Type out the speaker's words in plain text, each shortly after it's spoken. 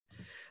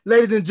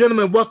Ladies and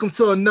gentlemen, welcome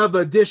to another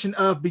edition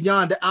of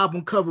Beyond the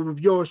Album Cover with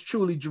yours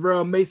truly,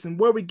 Jarrell Mason,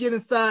 where we get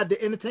inside the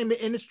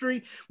entertainment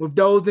industry with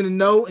those in the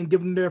know and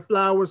give them their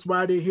flowers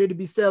while they're here to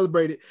be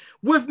celebrated.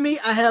 With me,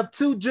 I have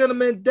two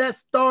gentlemen that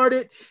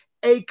started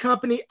a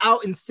company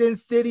out in Sin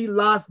City,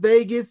 Las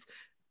Vegas,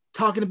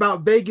 talking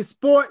about Vegas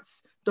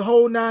sports, the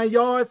whole 9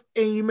 yards.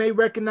 And you may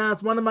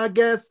recognize one of my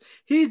guests.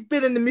 He's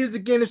been in the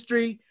music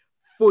industry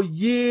for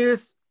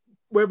years,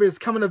 whether it's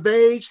coming of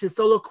age, his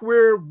solo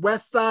career,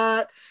 West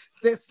Side,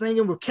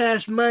 singing with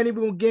Cash Money.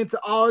 We're going to get into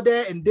all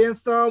that and then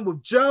some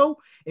with Joe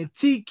and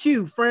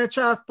TQ,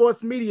 Franchise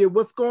Sports Media.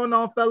 What's going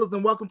on, fellas?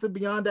 And welcome to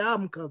Beyond the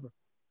Album Cover.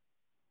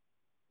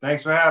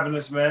 Thanks for having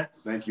us, man.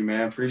 Thank you,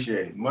 man.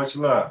 Appreciate it. Much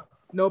love.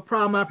 No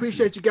problem. I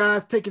appreciate you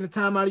guys taking the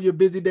time out of your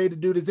busy day to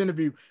do this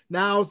interview.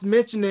 Now, I was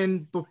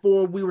mentioning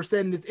before we were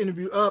setting this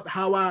interview up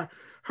how I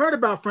heard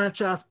about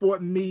Franchise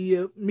Sport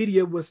Media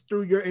was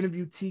through your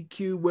interview,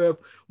 TQ, with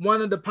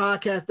one of the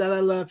podcasts that I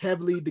love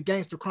heavily, The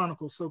Gangster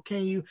Chronicles. So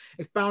can you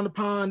expound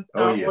upon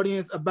our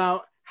audience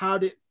about how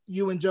did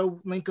you and Joe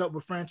link up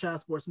with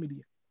Franchise Sports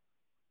Media?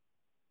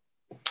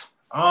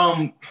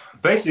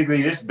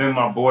 Basically, this has been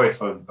my boy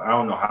for I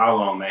don't know how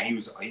long, man.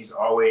 He's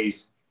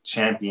always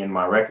championed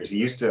my records. He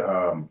used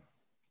to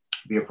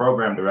be a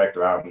program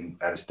director out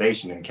at a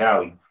station in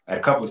Cali, at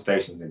a couple of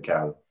stations in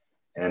Cali.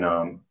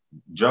 And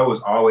Joe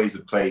was always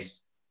a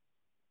place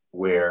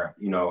where,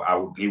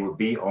 he would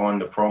be on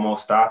the promo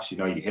stops.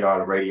 You hit all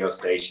the radio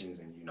stations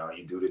and,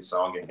 you do the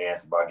song and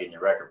dance about getting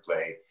your record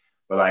played.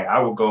 But I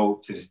would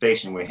go to the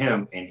station with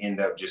him and end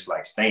up just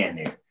staying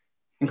there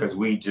because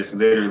we just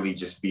literally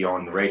just be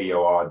on the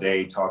radio all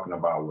day talking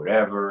about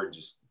whatever,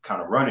 just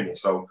kind of running it.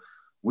 So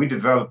we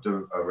developed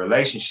a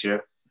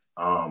relationship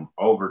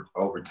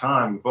over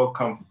time. We both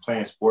come from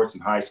playing sports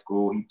in high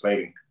school. He played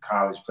in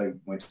college,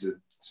 went to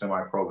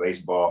semi-pro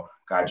baseball,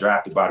 got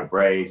drafted by the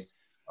Braves.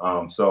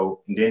 And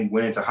then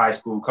went into high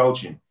school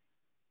coaching.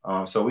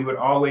 So we would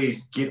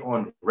always get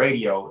on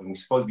radio and we're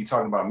supposed to be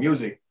talking about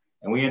music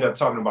and we end up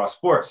talking about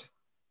sports.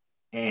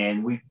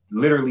 And we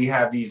literally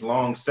have these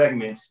long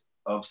segments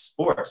of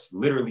sports,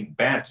 literally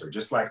banter,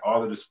 just like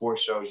all of the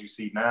sports shows you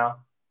see now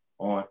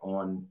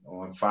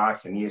on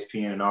Fox and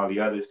ESPN and all the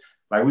others.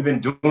 We've been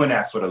doing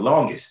that for the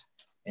longest.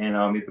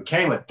 And it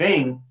became a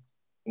thing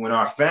when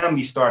our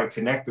family started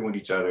connecting with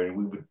each other and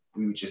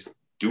we would just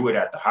do it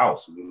at the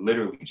house. We would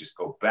literally just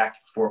go back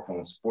and forth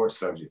on sports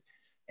subject.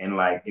 And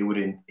it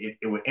would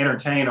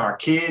entertain our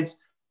kids,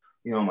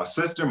 my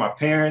sister, my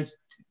parents,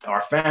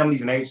 our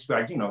families, and they just be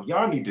like,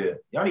 y'all need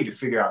to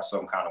figure out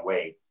some kind of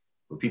way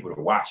for people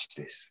to watch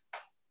this.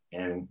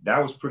 And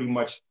that was pretty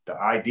much the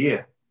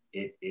idea.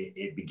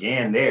 It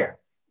began there.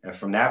 And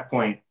from that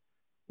point,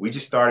 we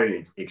just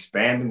started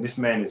expanding. This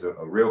man is a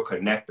real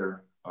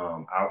connector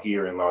out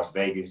here in Las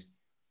Vegas.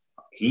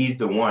 He's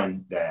the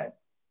one that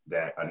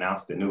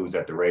announced the news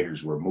that the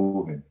Raiders were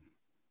moving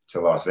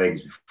to Las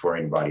Vegas before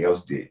anybody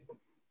else did.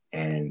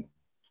 And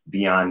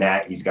beyond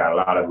that, he's got a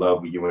lot of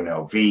love with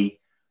UNLV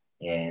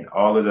and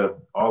all of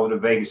the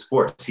Vegas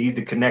sports. He's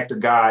the connector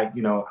guy.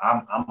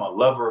 I'm a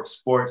lover of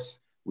sports.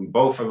 We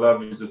both are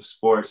lovers of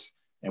sports,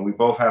 and we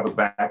both have a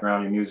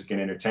background in music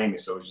and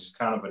entertainment. So it's just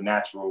kind of a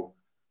natural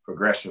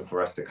progression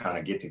for us to kind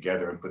of get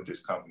together and put this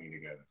company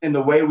together. And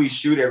the way we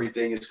shoot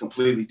everything is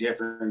completely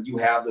different. You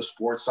have the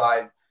sports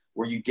side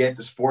where you get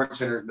the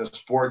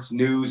sports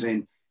news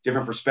and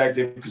different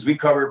perspective, because we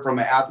cover it from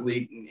an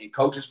athlete and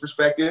coach's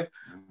perspective.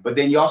 But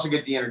then you also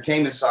get the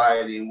entertainment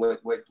side, and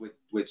what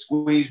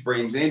Squeeze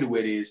brings into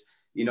it is,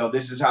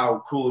 this is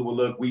how cool it will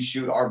look. We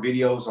shoot our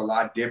videos a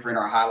lot different.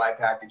 Our highlight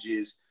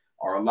packages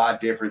are a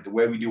lot different. The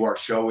way we do our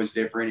show is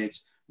different.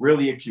 It's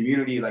really a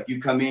community. You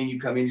come in,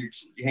 you're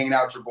hanging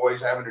out with your boys,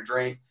 having a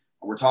drink,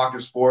 and we're talking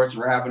sports,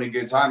 and we're having a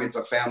good time. It's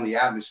a family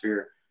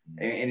atmosphere.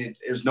 And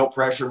there's no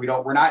pressure.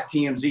 We're not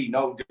TMZ,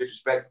 no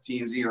disrespect to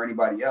TMZ or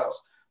anybody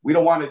else. We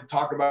don't want to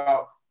talk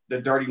about the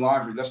dirty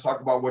laundry. Let's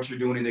talk about what you're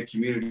doing in the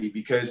community,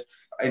 because,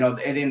 at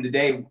the end of the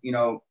day,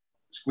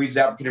 Squeeze is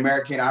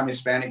African-American, I'm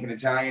Hispanic and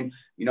Italian.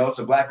 It's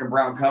a black and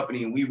brown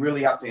company, and we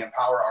really have to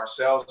empower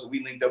ourselves. So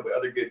we linked up with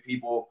other good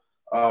people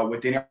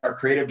within our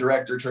creative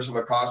director, Trisha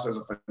Lacoste, does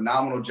a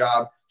phenomenal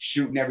job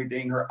shooting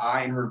everything. Her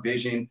eye and her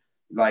vision,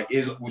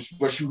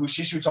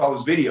 she shoots all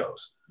those videos.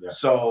 Yeah.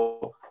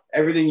 So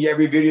every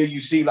video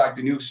you see, like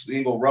the new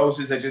single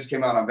Roses that just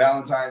came out on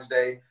Valentine's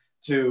Day,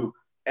 to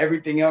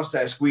everything else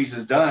that Squeeze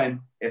has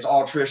done, it's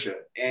all Trisha.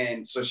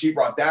 And so she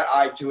brought that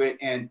eye to it,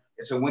 and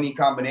it's a winning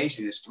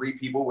combination. It's three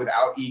people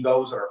without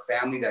egos that are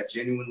family that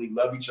genuinely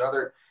love each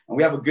other. And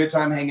we have a good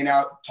time hanging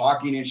out,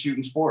 talking and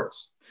shooting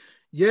sports.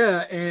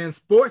 Yeah, and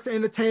sports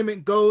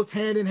entertainment goes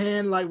hand in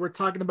hand. Like we're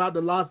talking about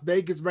the Las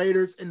Vegas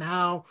Raiders and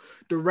how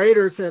the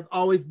Raiders have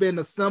always been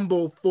a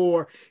symbol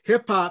for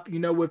hip hop,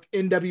 with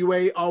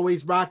NWA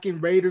always rocking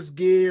Raiders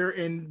gear,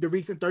 and the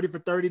recent 30 for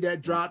 30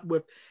 that dropped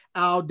with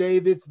Al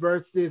Davis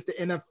versus the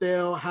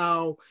NFL,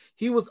 how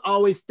he was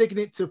always sticking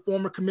it to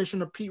former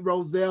Commissioner Pete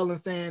Rozelle and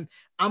saying,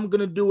 I'm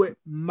going to do it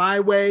my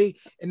way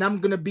and I'm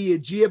going to be a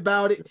G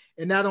about it.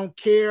 And I don't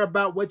care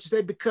about what you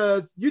say,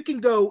 because you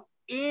can go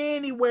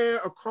anywhere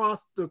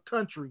across the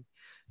country,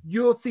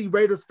 you'll see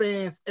Raiders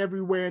fans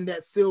everywhere in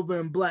that silver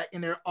and black,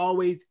 and they're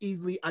always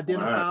easily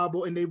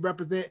identifiable, and they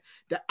represent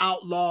the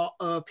outlaw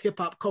of hip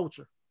hop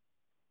culture.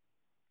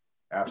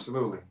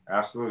 Absolutely.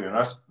 And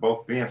us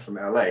both being from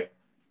LA,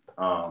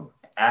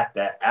 at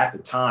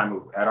the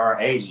time, at our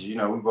ages, you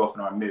know, we both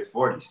in our mid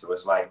 40s. So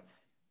it's like,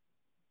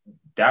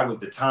 that was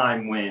the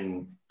time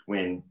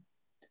when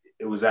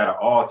it was at an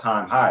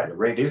all-time high.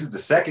 This is the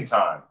second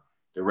time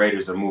the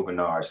Raiders are moving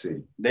to our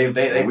city. We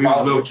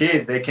was little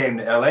kids. They came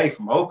to LA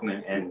from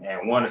Oakland and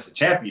won us a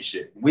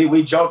championship.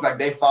 We joke like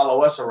they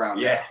follow us around.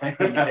 Yeah,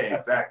 yeah,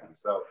 exactly.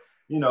 So,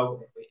 you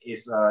know,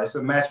 it's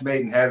a match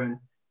made in heaven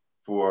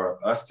for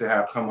us to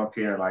have come up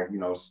here and, like, you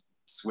know,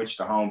 switch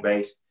to home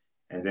base,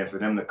 and then for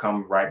them to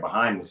come right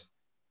behind us.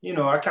 You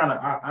know,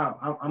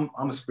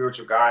 I'm a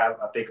spiritual guy.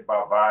 I think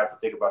about vibes. I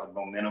think about the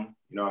momentum.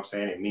 You know what I'm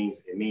saying? It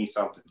means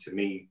something to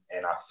me,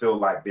 and I feel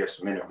like there's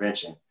some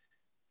intervention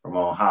from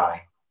on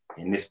high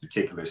in this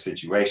particular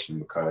situation,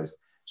 because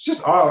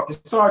it's all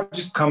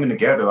just coming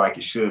together like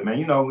it should, man.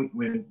 You know,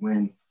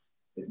 when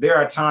there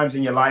are times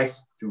in your life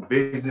through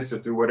business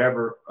or through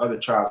whatever other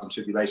trials and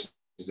tribulations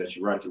that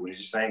you run through when it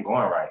just ain't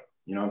going right.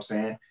 You know what I'm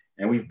saying?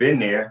 And we've been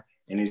there,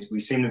 and we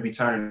seem to be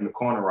turning the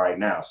corner right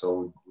now.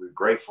 So we're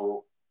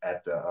grateful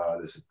at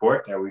the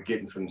support that we're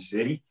getting from the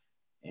city,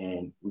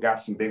 and we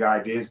got some big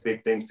ideas,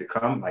 big things to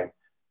come. Like,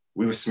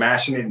 we were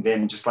smashing it, and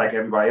then just like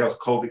everybody else,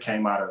 COVID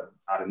came out of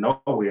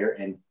nowhere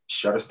and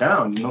shut us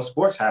down. You know,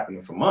 sports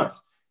happening for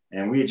months,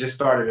 and we had just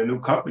started a new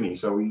company.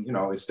 So we, you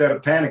know, instead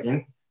of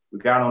panicking, we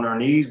got on our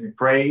knees, we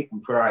prayed, we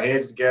put our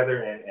heads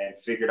together, and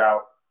figured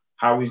out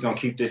how we was gonna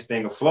keep this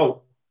thing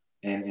afloat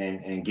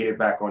and get it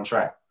back on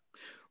track.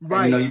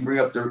 Right. And, you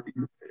know,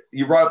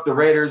 you brought up the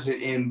Raiders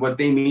and what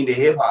they mean to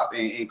hip hop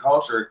and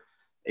culture.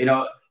 You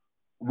know,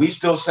 we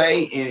still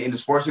say in the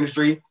sports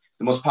industry,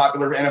 the most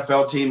popular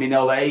NFL team in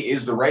LA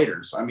is the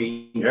Raiders. I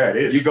mean, yeah, it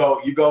is. You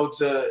go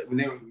to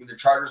when the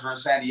Chargers are in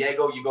San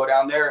Diego, you go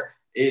down there,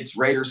 it's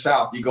Raiders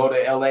South. You go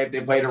to LA, if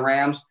they play the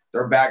Rams,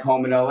 they're back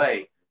home in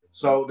LA.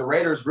 So the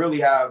Raiders really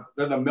they're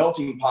the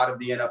melting pot of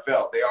the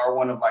NFL. They are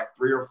one of like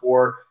 3 or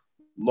 4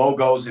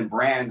 logos and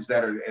brands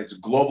that it's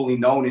globally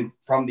known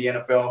from the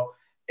NFL.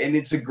 And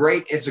it's a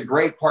great thing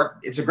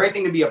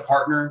to be a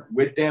partner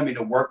with them and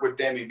to work with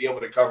them and be able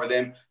to cover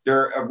them.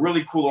 They're a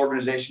really cool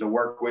organization to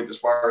work with as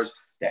far as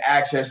the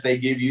access they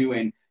give you.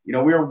 And, you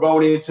know, we were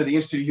going into the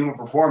Institute of Human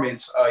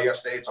Performance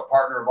yesterday. It's a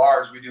partner of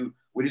ours.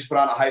 We just put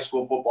on a high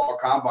school football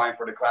combine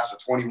for the class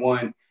of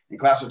 21 and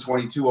class of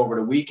 22 over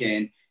the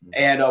weekend.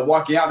 And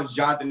walking out is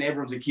Jonathan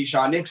Abrams and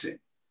Keyshawn Nixon.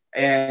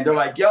 And they're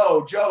like,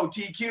 yo, Joe,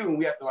 TQ. And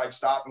we have to like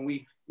stop and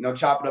we, you know,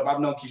 chop it up.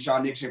 I've known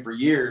Keyshawn Nixon for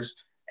years.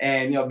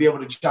 And, you know, be able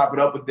to chop it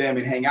up with them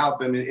and hang out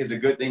with them is a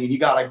good thing. And you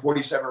got like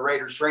 47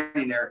 Raiders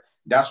training there.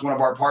 That's one of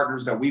our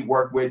partners that we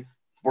work with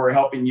for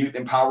helping youth,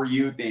 empower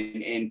youth.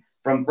 And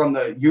from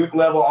the youth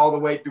level all the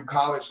way through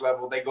college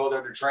level, they go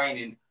there to train.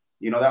 And,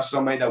 you know, that's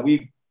somebody that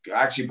we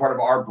actually part of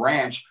our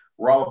branch.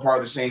 We're all a part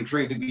of the same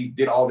tree. We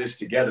did all this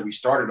together. We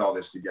started all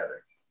this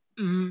together.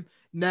 Mm-hmm.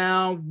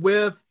 Now,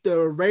 with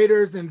the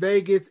Raiders in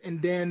Vegas and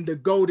then the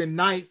Golden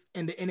Knights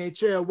and the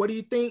NHL, what do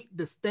you think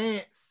the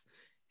stance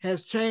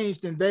has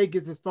changed in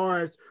Vegas as far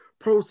as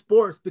pro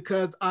sports?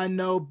 Because I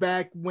know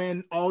back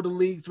when all the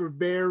leagues were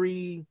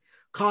very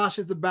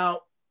cautious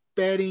about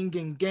betting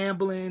and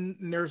gambling,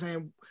 and they're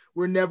saying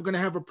we're never going to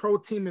have a pro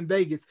team in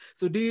Vegas.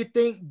 So do you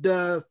think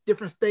the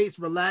different states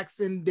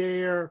relaxing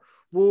their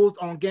rules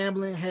on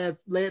gambling has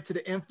led to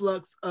the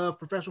influx of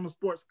professional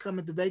sports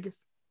coming to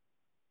Vegas?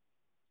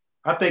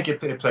 I think it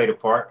played a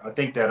part. I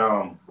think that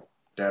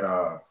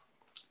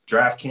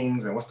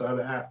DraftKings and what's the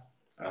other app?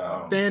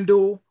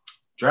 FanDuel.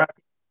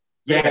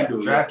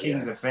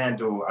 DraftKings and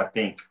FanDuel, I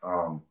think,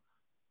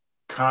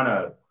 kind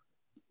of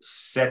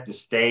set the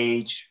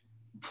stage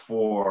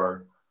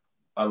for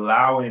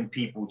allowing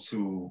people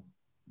to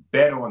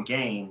bet on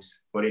games,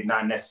 but it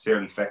not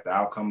necessarily affect the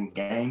outcome of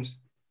games.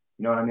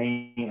 You know what I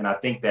mean? And I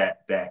think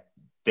that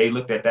they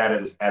looked at that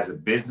as a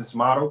business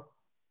model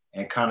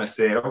and kind of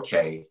said,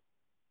 okay,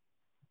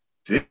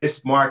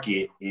 this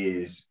market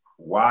is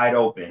wide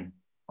open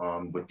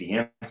with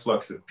the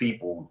influx of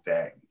people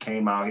that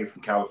came out here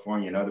from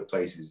California and other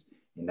places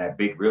in that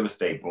big real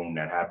estate boom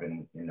that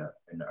happened in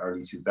the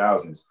early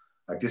 2000s.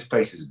 Like, this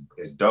place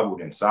is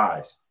doubled in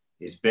size.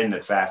 It's been the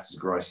fastest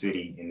growing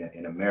city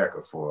in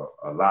America for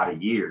a lot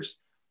of years.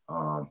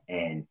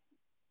 And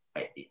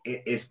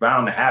it's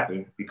bound to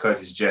happen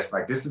because it's just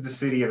like, this is the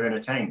city of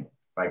entertainment.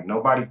 Like,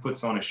 nobody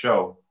puts on a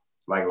show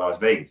like Las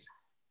Vegas.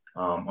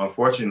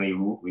 Unfortunately,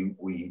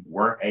 we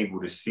weren't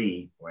able to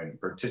see and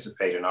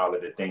participate in all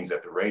of the things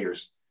that the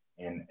Raiders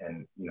and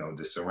you know,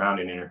 the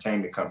surrounding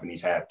entertainment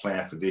companies had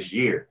planned for this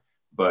year.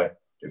 But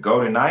the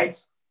Golden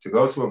Knights, to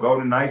go to a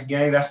Golden Knights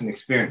game, that's an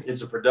experience.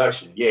 It's a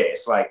production. Yeah,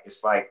 it's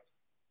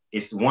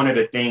one of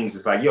the things.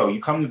 It's like, yo,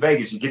 you come to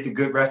Vegas, you get the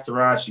good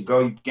restaurants, you go,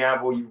 you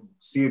gamble, you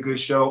see a good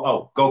show.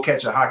 Oh, go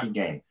catch a hockey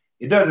game.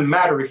 It doesn't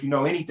matter if you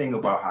know anything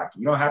about hockey.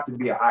 You don't have to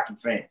be a hockey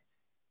fan.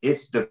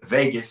 It's the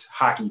Vegas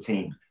hockey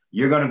team.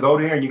 you're going to go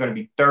there and you're going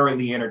to be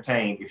thoroughly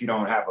entertained if you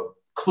don't have a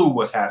clue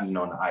what's happening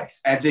on the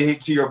ice. And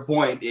to your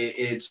point,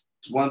 it's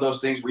one of those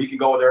things where you can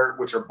go there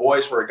with your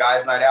boys for a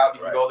guy's night out.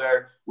 You can go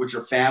there with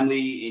your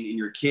family and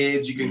your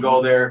kids. You can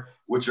go there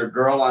with your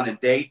girl on a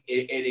date.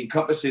 It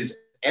encompasses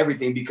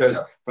everything because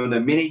from the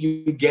minute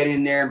you get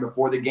in there and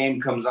before the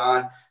game comes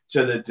on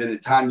to the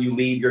time you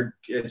leave,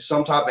 it's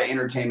some type of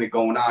entertainment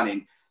going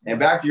on. And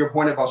back to your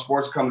point about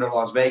sports coming to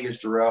Las Vegas,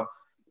 Jarrell,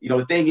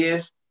 the thing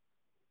is,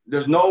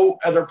 there's no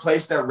other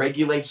place that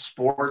regulates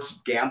sports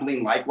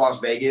gambling like Las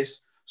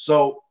Vegas.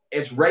 So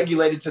it's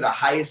regulated to the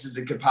highest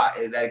that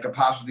it could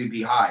possibly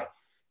be high,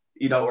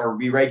 or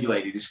be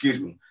regulated, excuse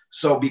me.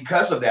 So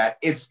because of that,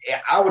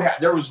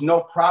 there was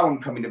no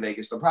problem coming to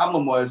Vegas. The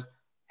problem was,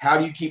 how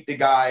do you keep the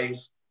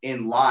guys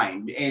in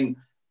line? And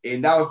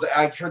that was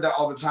I heard that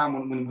all the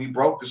time when we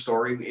broke the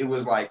story. It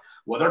was like,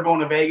 well, they're going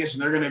to Vegas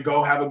and they're going to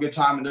go have a good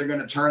time and they're going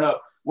to turn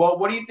up. Well,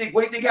 what do you think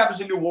happens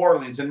in New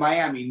Orleans, in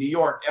Miami, New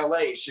York,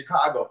 LA,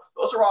 Chicago?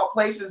 Those are all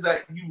places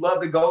that you love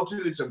to go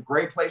to. It's a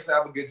great place to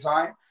have a good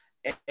time.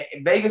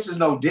 And Vegas is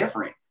no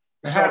different.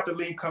 Half the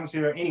league comes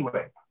here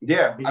anyway.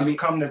 Yeah. They just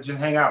come to just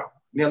hang out.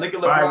 Yeah, look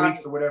at LeBron, 5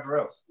 weeks or whatever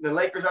else. The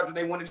Lakers, after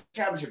they won the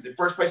championship, the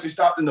first place they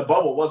stopped in the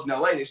bubble wasn't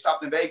LA. They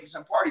stopped in Vegas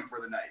and partied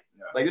for the night.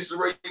 Yeah. Like, this is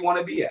where you want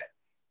to be at.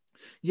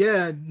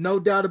 Yeah, no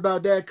doubt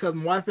about that, because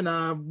my wife and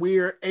I,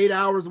 we're 8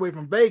 hours away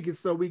from Vegas,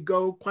 so we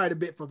go quite a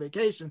bit for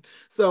vacation.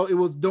 So it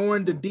was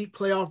during the deep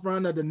playoff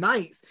run of the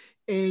Knights,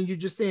 and you're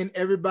just seeing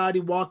everybody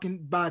walking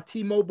by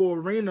T-Mobile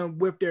Arena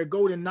with their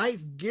Golden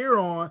Knights gear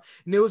on,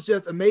 and it was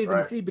just amazing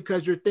to see,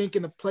 because you're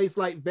thinking a place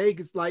like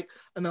Vegas, like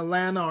an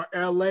Atlanta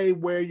or LA,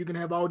 where you can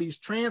have all these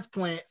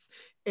transplants.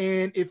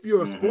 And if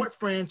you're a sports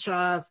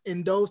franchise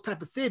in those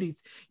type of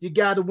cities, you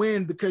got to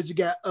win because you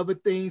got other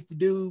things to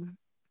do.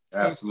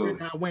 Absolutely.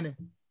 You're not winning.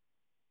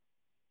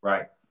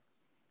 Right.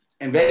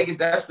 And Vegas,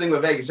 that's the thing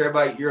with Vegas.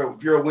 Everybody, if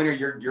you're a winner,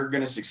 you're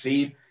going to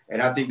succeed.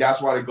 And I think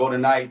that's why the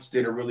Golden Knights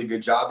did a really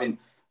good job. And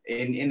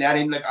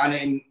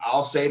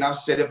I'll say, and I've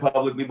said it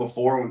publicly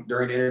before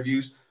during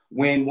interviews,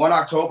 when 1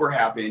 October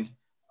happened,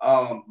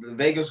 the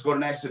Vegas Golden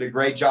Knights did a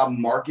great job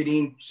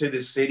marketing to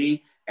the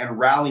city and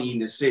rallying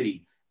the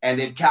city. And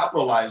they've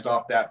capitalized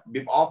off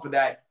of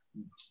that,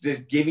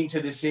 just giving to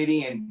the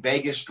city and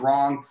Vegas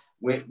strong.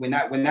 When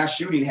that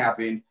shooting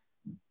happened,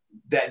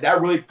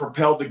 that really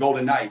propelled the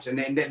Golden Knights. And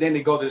then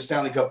they go to the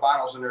Stanley Cup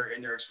Finals in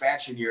their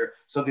expansion year,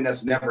 something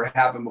that's never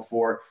happened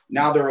before.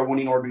 Now they're a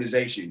winning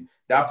organization.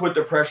 That put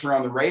the pressure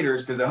on the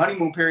Raiders, because the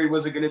honeymoon period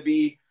wasn't going to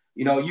be,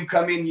 you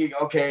come in, they're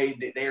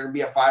going to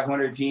be a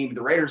 500 team. But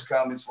the Raiders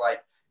come, it's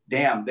like,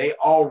 damn, they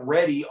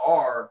already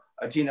are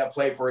a team that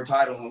played for a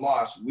title and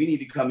lost. We need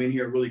to come in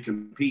here and really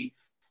compete.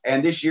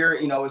 And this year,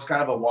 it's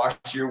kind of a wash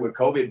year with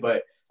COVID,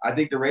 but I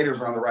think the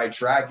Raiders are on the right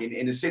track. And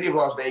in the city of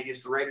Las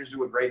Vegas, the Raiders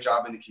do a great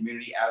job in the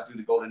community, as do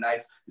the Golden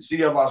Knights. The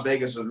city of Las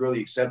Vegas has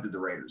really accepted the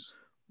Raiders.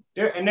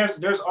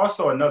 There's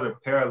also another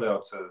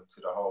parallel to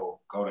the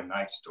whole Golden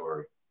Knights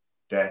story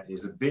that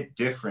is a bit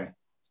different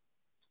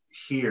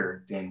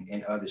here than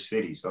in other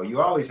cities. So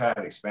you always have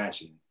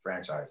expansion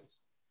franchises,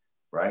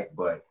 right?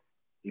 But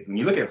when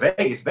you look at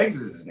Vegas, Vegas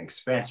is an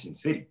expansion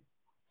city.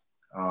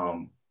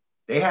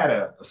 They had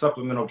a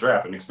supplemental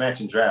draft, an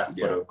expansion draft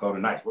for the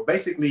Golden Knights. Well,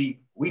 basically,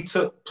 we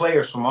took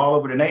players from all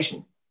over the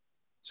nation.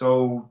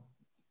 So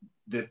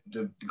the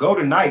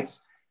Golden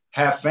Knights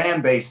have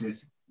fan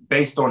bases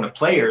based on the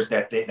players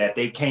that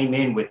they came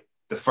in with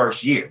the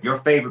first year. Your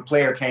favorite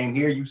player came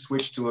here, you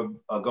switched to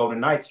a Golden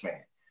Knights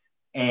fan.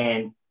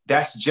 And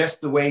that's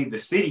just the way the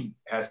city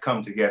has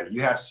come together.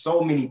 You have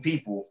so many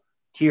people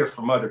here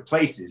from other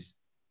places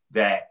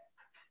that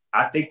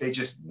I think they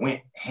just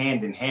went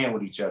hand in hand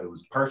with each other. It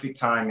was perfect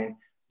timing.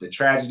 The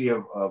tragedy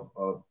of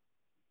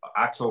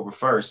October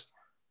 1st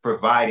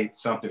provided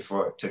something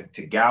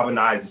to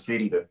galvanize the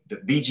city. The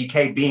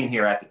VGK being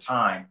here at the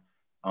time,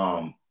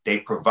 they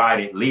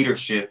provided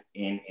leadership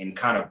in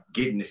kind of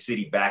getting the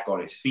city back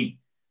on its feet.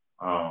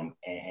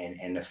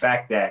 And the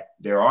fact that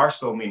there are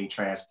so many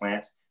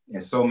transplants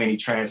and so many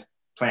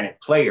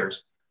transplanted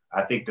players,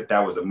 I think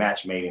that was a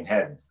match made in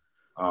heaven.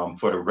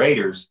 For the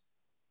Raiders,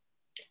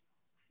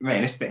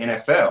 man, it's the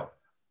NFL.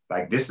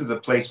 Like, this is a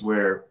place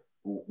where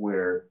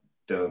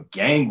the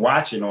game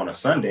watching on a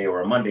Sunday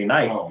or a Monday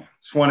night,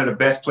 it's one of the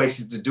best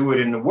places to do it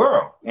in the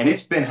world. And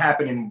it's been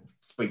happening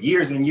for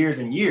years and years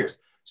and years.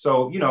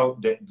 So,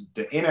 the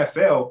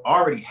NFL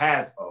already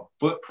has a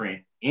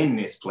footprint in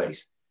this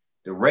place.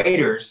 The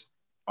Raiders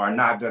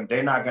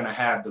they're not going to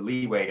have the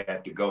leeway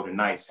that the Golden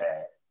Knights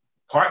had,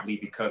 partly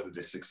because of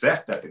the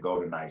success that the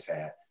Golden Knights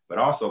had, but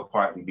also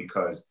partly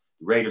because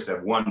the Raiders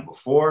have won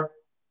before.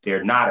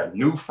 They're not a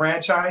new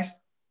franchise,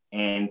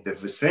 and the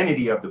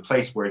vicinity of the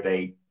place where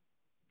they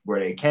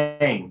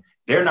came,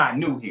 they're not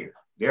new here.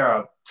 There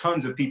are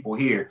tons of people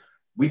here.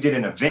 We did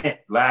an event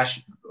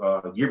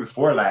year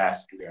before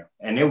last,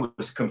 and it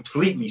was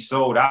completely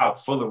sold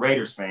out, full of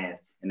Raiders fans,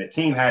 and the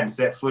team hadn't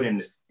set foot in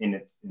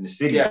the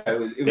city. Yeah,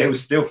 they were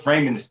still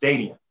framing the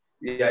stadium.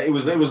 Yeah, it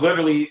was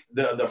literally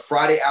the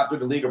Friday after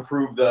the league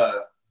approved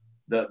the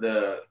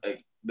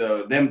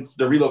the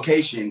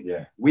relocation.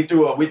 Yeah. We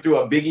threw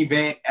a big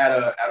event at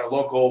a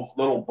local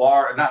little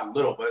bar, not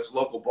little, but it's a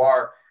local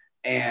bar.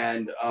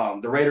 And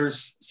the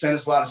Raiders sent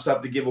us a lot of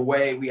stuff to give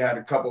away. We had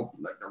a couple,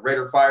 like a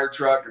Raider fire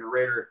truck and a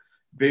Raider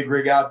big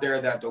rig out there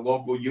that the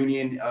local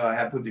union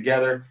had put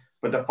together.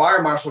 But the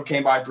fire marshal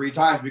came by 3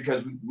 times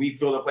because we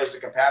filled a place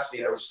of capacity,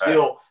 and there was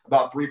still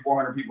about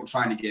 300-400 people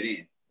trying to get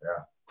in.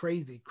 Yeah.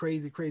 Crazy.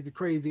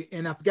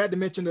 And I forgot to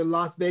mention the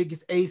Las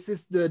Vegas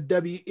Aces, the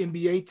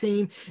WNBA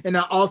team. And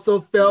I also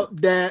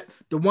felt that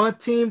the one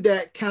team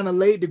that kind of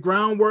laid the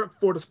groundwork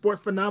for the sports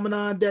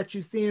phenomenon that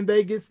you see in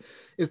Vegas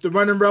is the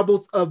Running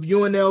Rebels of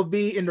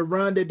UNLV, and the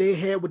run that they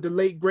had with the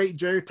late, great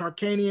Jerry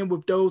Tarkanian,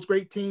 with those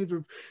great teams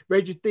with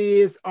Reggie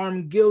Theus,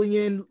 Armin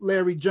Gillian,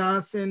 Larry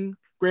Johnson,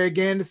 Greg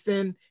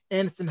Anderson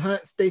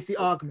Hunt, Stacey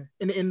Augmon,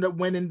 and ended up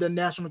winning the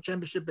national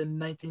championship in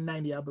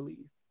 1990, I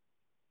believe.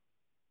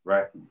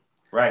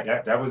 Right.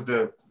 That was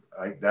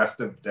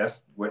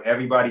that's what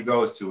everybody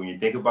goes to when you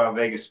think about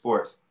Vegas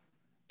sports.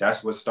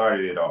 That's what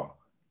started it all.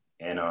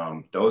 And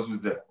those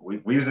was we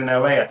was in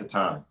LA at the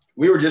time.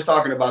 We were just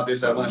talking about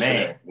this at lunch.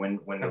 Man, when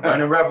the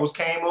Running Rebels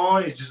came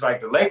on, it's just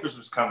like the Lakers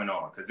was coming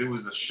on because it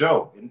was a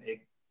show.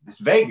 It's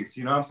Vegas,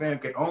 you know what I'm saying?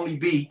 It could only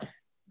be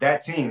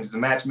that team. It's a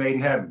match made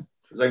in heaven.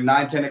 It was like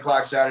 9-10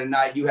 o'clock Saturday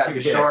night. You had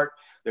the shark,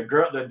 the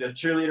girl, the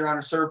cheerleader on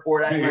the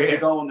surfboard. She's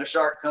going, the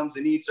shark comes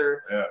and eats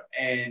her. Yeah.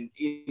 And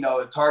you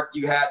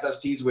had those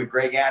teams with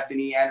Greg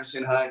Anthony,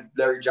 Anderson Hunt,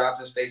 Larry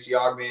Johnson, Stacey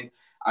Augmon.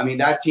 I mean,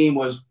 that team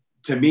was,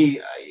 to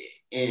me,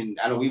 and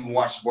I know we've been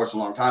watching sports a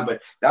long time,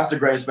 but that's the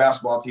greatest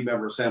basketball team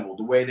ever assembled.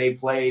 The way they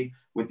played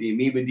with the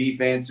amoeba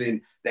defense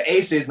and the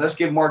Aces. Let's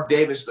give Mark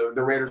Davis, the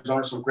Raiders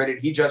owner, some credit.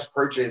 He just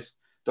purchased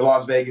the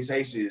Las Vegas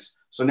Aces.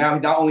 So now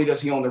not only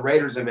does he own the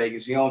Raiders in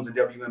Vegas, he owns the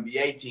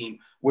WNBA team,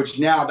 which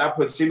now that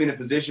puts him in a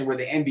position where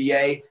the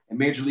NBA and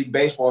Major League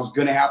Baseball is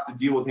going to have to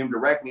deal with him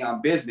directly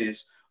on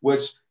business,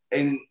 which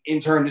in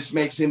turn, this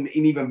makes him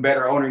an even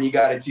better owner. And you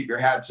got to tip your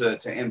hat to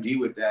MD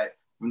with that,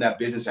 from that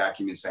business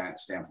acumen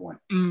standpoint.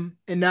 And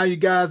now you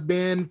guys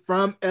been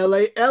from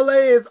LA. LA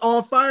is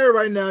on fire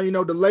right now. You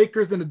know, the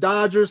Lakers and the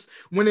Dodgers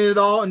winning it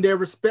all in their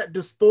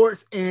respective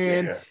sports.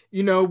 And,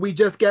 we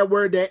just got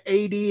word that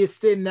AD is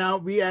sitting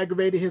out,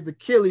 re-aggravated his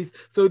Achilles.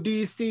 So do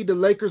you see the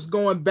Lakers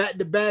going back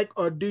to back,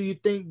 or do you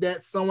think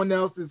that someone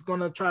else is going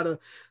to try to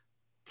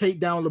take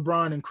down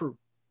LeBron and crew?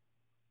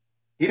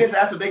 He just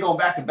asked if they go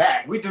back to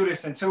back. We do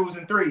this in 2s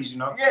and 3s,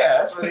 Yeah,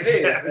 that's what it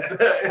is.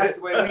 That's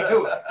the way we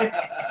do it.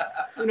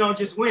 We don't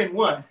just win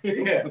one.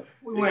 Yeah.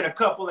 We win a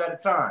couple at a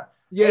time.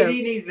 Yeah. AD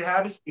needs to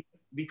have a seat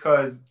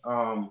because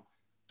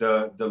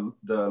the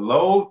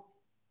load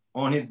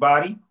on his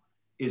body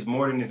is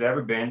more than it's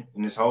ever been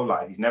in his whole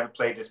life. He's never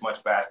played this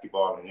much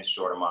basketball in this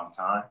short amount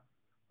of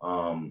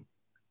time.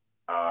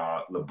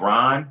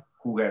 LeBron,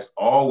 who has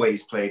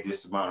always played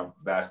this amount of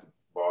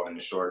basketball in a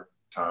short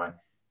time,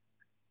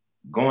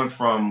 going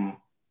from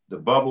the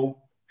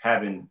bubble,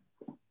 having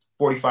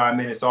 45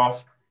 minutes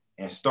off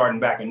and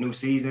starting back a new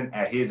season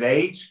at his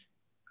age,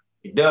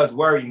 it does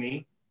worry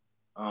me.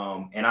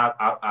 And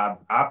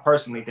I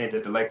personally think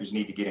that the Lakers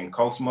need to get in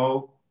coast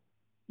mode.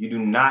 You do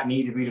not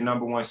need to be the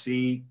number 1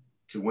 seed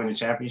to win the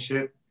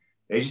championship.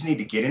 They just need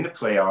to get in the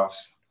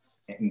playoffs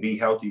and be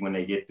healthy when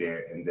they get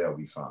there, and they'll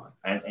be fine.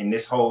 And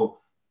this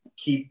whole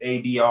keep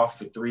AD off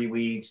for 3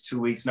 weeks, 2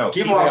 weeks. No,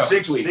 keep him off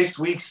 6 weeks. 6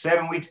 weeks,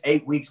 7 weeks,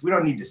 8 weeks. We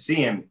don't need to see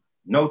him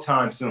no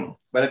time soon.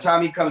 By the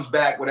time he comes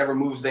back, whatever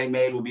moves they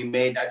made will be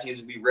made. That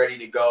team's will be ready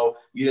to go.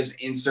 You just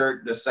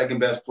insert the second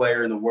best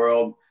player in the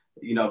world,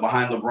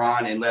 behind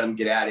LeBron, and let him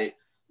get at it.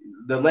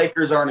 The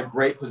Lakers are in a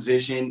great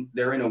position.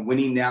 They're in a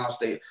winning now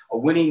state, a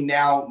winning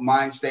now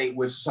mind state,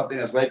 which is something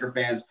as Laker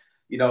fans,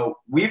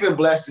 we've been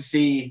blessed to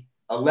see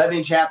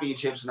 11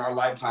 championships in our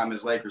lifetime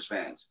as Lakers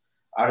fans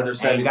out of their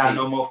 17. Ain't got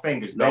no more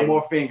fingers, baby. No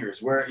more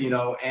fingers.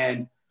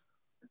 and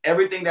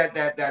everything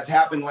that's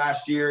happened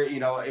last year,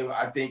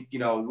 I think,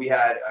 we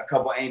had a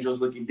couple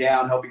angels looking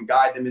down, helping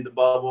guide them in the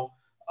bubble.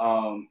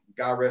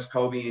 God rest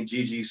Kobe and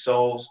Gigi's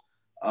souls.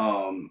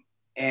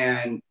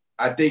 And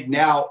I think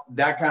now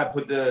that kind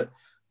of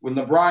when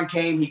LeBron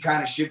came, he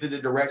kind of shifted the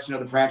direction of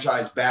the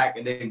franchise back,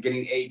 and then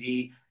getting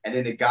AD and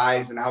then the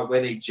guys and how the way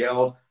they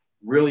gelled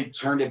really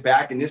turned it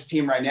back. And this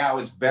team right now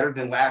is better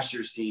than last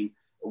year's team.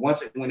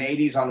 When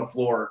AD's on the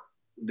floor,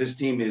 this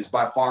team is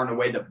by far and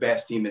away the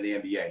best team in the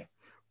NBA.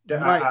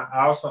 Right.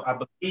 I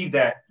believe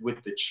that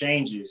with the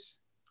changes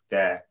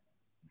that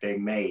they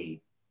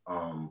made,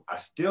 I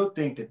still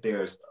think that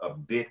there's a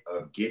bit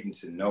of getting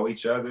to know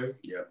each other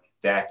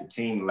that the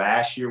team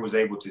last year was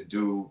able to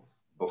do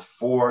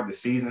before the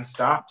season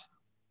stopped.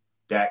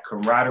 That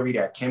camaraderie,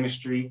 that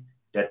chemistry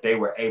that they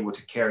were able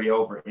to carry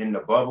over in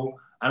the bubble.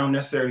 I don't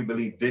necessarily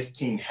believe this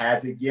team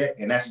has it yet,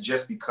 and that's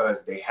just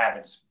because they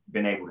haven't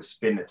been able to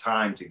spend the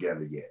time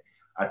together yet.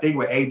 I think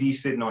with AD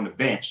sitting on the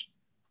bench,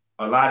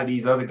 a lot of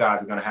these other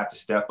guys are going to have to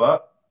step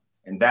up,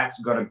 and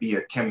that's going to be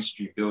a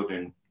chemistry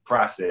building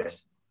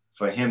process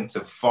for him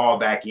to fall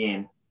back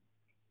in,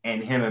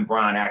 and him and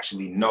Bron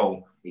actually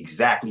know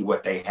exactly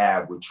what they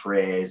have with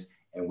Trez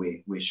and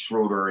with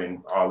Schroeder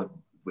and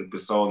with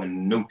Gasol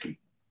and Nuki.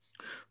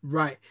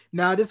 Right.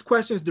 Now, this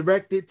question is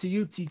directed to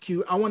you,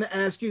 TQ. I want to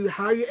ask you,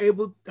 how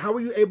were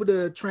you able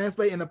to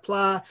translate and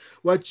apply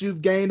what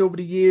you've gained over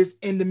the years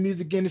in the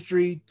music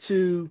industry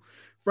to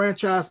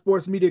franchise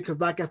sports media? Because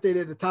like I said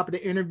at the top of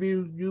the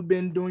interview, you've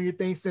been doing your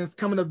thing since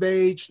coming of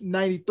age,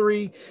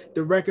 93,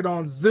 the record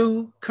on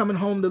Zoo, Coming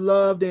Home to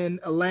Love, then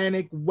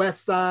Atlantic,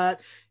 West Side,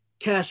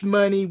 Cash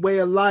Money, Way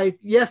of Life.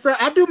 Yes, sir.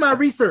 I do my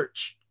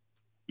research.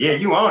 Yeah,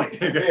 you own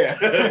it.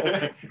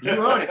 Yeah.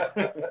 You own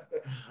it.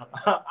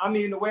 I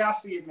mean, the way I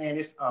see it, man,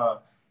 it's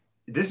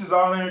this is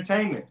all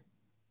entertainment.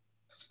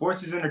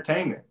 Sports is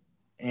entertainment.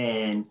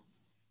 And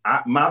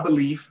my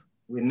belief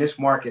in this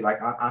market,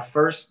 like I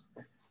first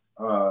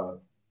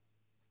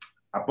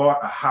I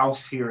bought a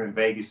house here in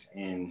Vegas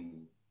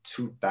in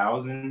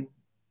 2000,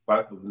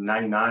 about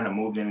 99. I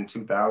moved in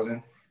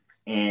 2000.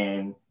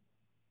 And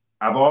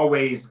I've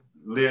always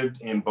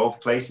lived in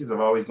both places. I've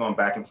always gone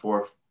back and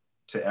forth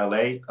to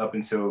LA up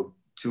until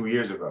 2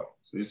 years ago.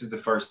 So this is the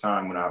first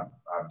time when I've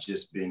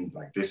just been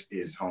like, this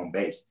is home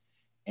base.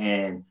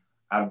 And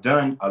I've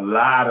done a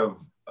lot of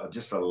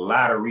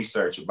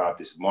research about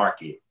this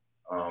market,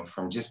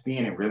 from just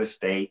being in real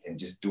estate and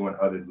just doing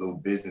other little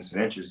business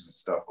ventures and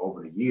stuff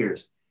over the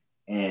years.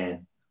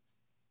 And,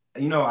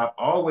 you know, I've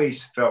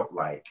always felt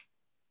like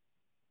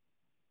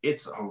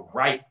it's a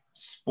right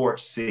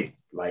sports city.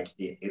 Like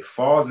it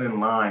falls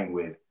in line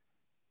with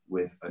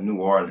a New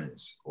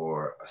Orleans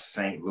or a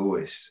St.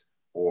 Louis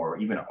or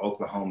even an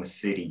Oklahoma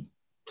City,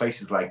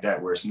 places like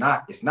that, where it's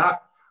not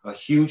a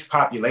huge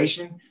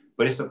population,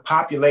 but it's a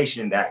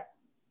population that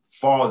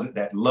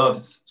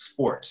loves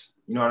sports.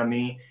 You know what I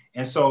mean?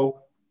 And so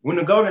when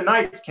the Golden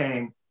Knights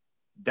came,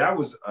 that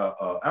was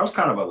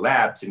kind of a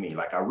lab to me.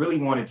 Like I really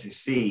wanted to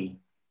see,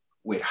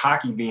 with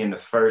hockey being the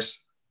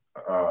first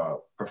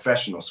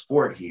professional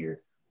sport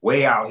here,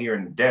 way out here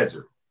in the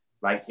desert,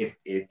 like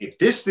if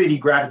this city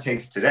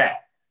gravitates to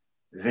that,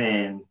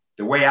 then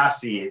the way I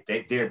see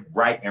it, they're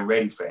ripe and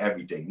ready for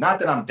everything. Not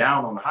that I'm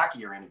down on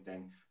hockey or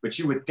anything, but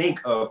you would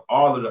think of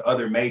all of the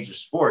other major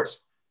sports.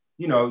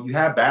 You know, you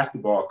have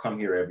basketball come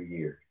here every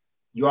year.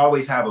 You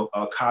always have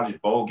a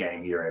college bowl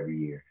game here every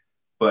year.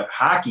 But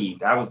hockey,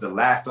 that was the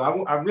last. So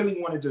I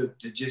really wanted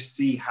to just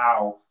see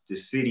how the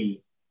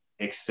city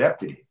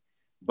accepted it.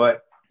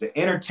 But the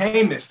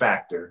entertainment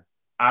factor,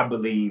 I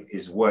believe,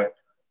 is what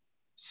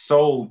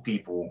sold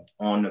people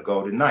on the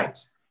Golden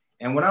Knights.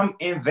 And when I'm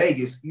in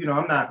Vegas, you know,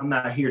 I'm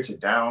not here to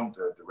down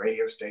the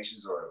radio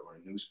stations or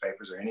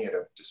newspapers or any of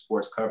the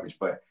sports coverage,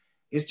 but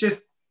it's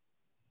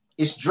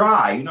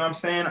dry. You know what I'm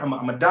saying?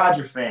 I'm a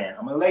Dodger fan.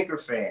 I'm a Laker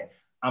fan.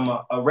 I'm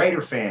a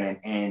Raider fan.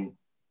 And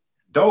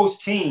those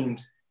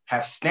teams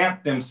have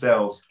stamped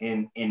themselves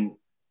inside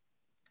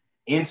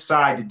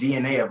the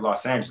DNA of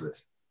Los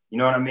Angeles. You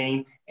know what I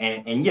mean?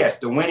 And yes,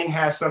 the winning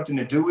has something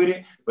to do with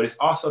it, but it's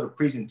also the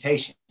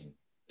presentation,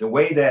 the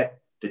way that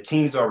the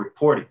teams are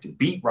reported, the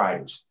beat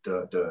writers,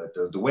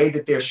 the way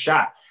that they're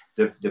shot,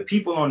 the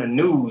people on the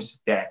news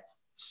that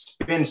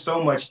spend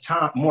so much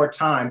more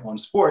time on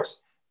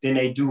sports than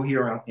they do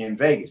here in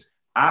Vegas.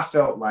 I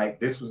felt like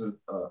this was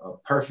a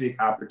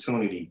perfect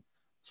opportunity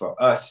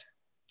for us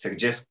to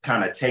just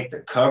kind of take the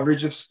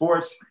coverage of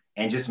sports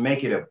and just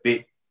make it a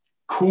bit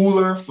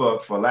cooler, for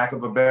lack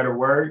of a better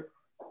word,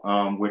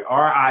 with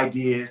our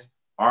ideas,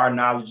 our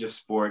knowledge of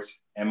sports,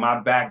 and my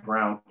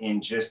background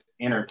in just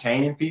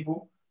entertaining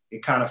people.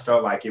 It kind of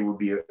felt like it would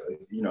be it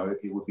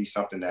would be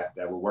something that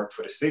would work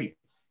for the city.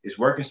 It's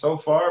working so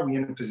far. We're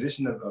in a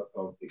position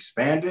of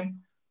expanding.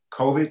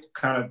 COVID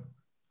kind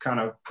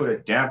of put a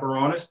damper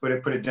on us, but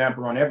it put a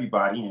damper on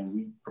everybody, and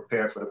we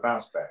prepared for the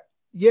bounce back.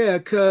 Yeah,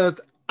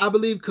 because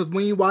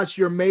when you watch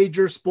your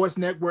major sports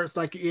networks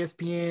like your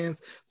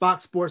ESPNs,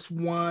 Fox Sports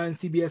 1,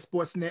 CBS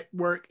Sports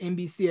Network,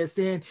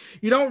 NBCSN,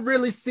 you don't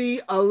really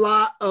see a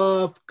lot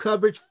of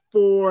coverage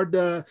for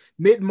the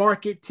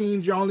mid-market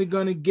teams. You're only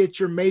going to get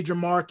your major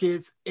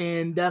markets,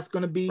 and that's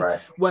going to be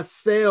what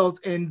sells.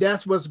 And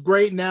that's what's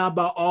great now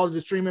about all of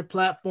the streaming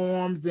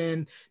platforms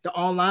and the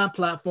online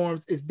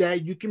platforms, is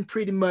that you can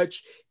pretty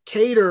much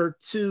cater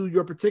to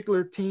your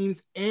particular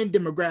teams and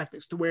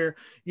demographics, to where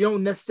you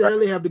don't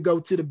necessarily have to go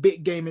to the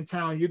big game in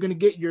town. You're going to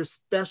get your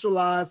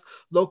specialized,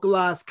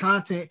 localized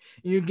content,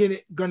 and you're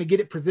going to get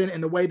it presented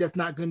in a way that's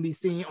not going to be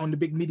seen on the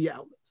big media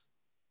outlets.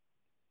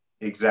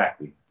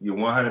 Exactly. You're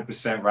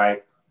 100%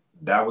 right.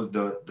 That was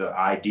the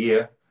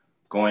idea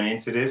going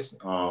into this.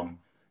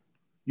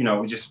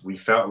 We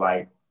felt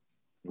like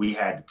we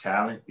had the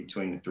talent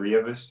between the three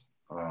of us.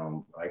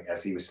 Like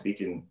as he was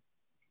speaking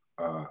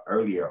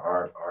earlier,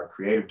 our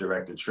creative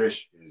director,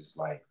 Trish, is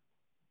like,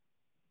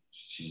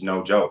 she's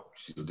no joke.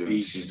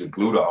 She's the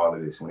glue to all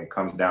of this when it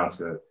comes down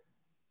to,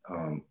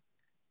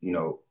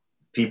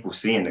 people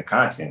seeing the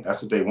content.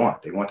 That's what they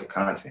want. They want the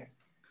content.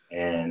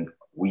 And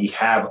we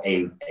have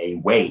a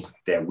way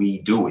that we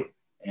do it.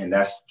 And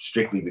that's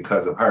strictly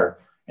because of her.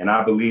 And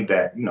I believe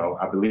that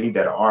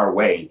our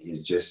way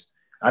is just,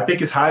 I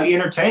think it's highly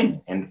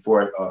entertaining. And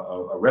for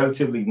a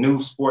relatively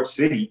new sports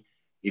city,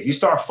 if you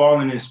start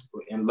falling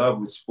in love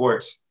with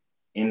sports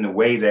in the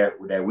way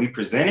that we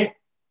present it,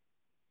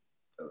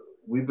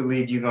 we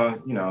believe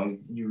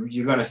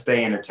you're gonna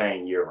stay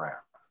entertained year round.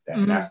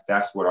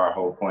 That's what our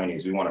whole point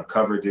is. We want to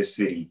cover this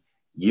city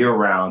year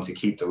round to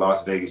keep the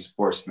Las Vegas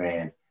sports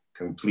fan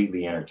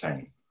completely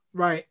entertained.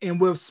 Right. And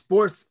with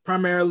sports,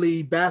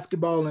 primarily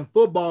basketball and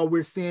football,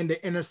 we're seeing the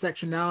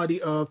intersectionality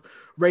of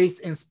race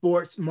and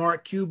sports.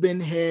 Mark Cuban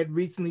had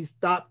recently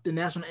stopped the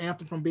national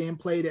anthem from being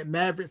played at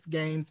Mavericks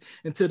games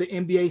until the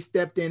NBA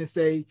stepped in and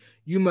say,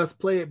 you must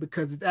play it,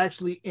 because it's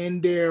actually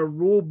in their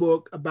rule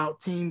book about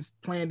teams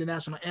playing the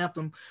national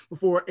anthem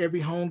before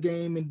every home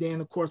game. And then,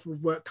 of course, with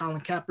what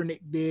Colin Kaepernick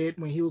did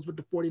when he was with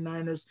the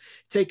 49ers,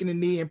 taking a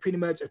knee and pretty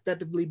much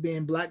effectively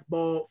being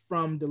blackballed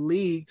from the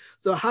league.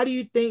 So how do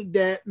you think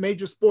that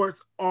major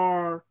sports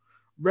are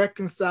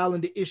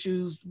reconciling the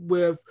issues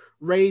with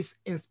race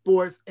in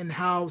sports, and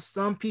how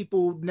some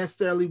people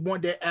necessarily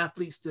want their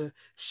athletes to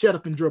shut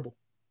up and dribble?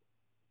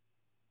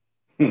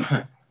 We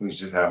was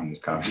just having this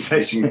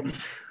conversation.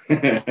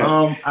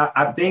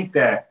 I think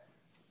that,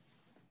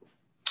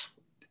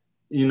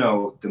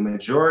 the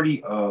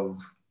majority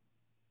of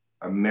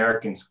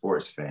American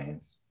sports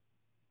fans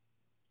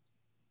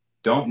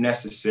don't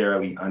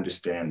necessarily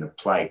understand the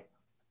plight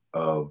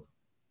of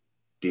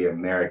the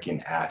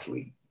American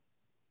athlete,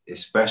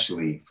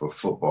 especially for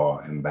football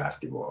and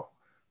basketball.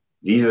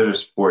 These are the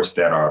sports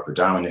that are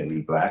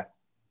predominantly Black.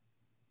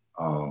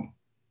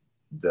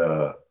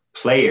 The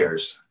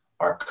players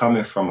are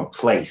coming from a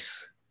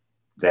place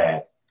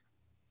that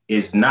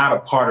is not a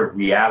part of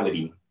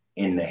reality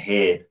in the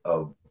heads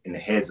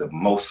of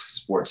most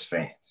sports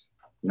fans.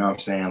 You know what I'm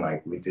saying?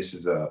 Like, this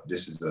is a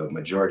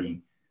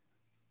majority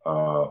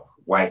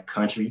white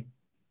country.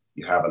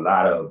 You have a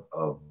lot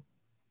of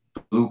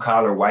blue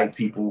collar white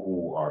people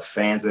who are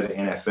fans of the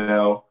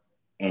NFL,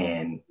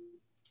 and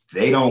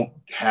they don't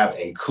have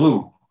a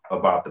clue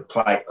about the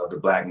plight of the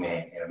Black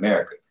man in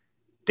America.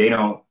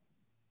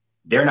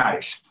 They're not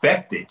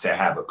expected to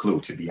have a clue,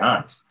 to be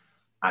honest.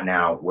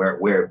 Now,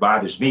 where it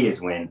bothers me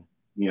is when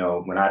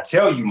I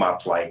tell you my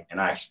plight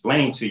and I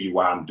explain to you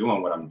why I'm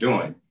doing what I'm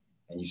doing,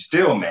 and you're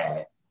still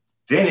mad,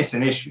 then it's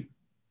an issue.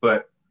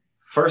 But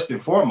first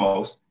and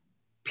foremost,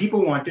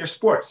 people want their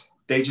sports.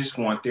 They just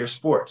want their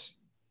sports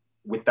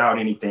without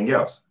anything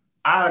else.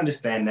 I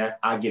understand that.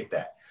 I get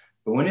that.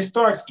 But when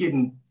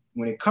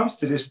it comes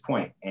to this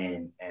point,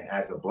 and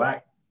as a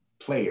Black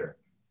player,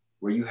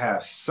 where you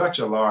have such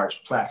a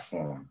large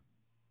platform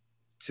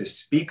to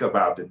speak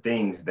about the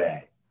things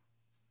that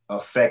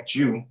affect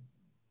you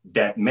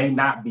that may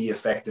not be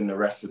affecting the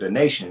rest of the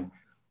nation,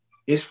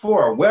 is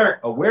for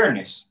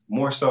awareness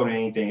more so than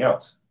anything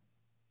else.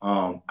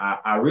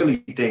 I really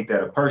think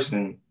that a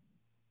person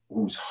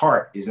whose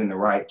heart is in the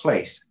right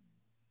place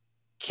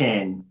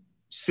can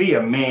see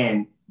a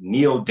man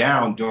kneel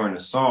down during a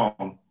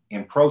song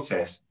in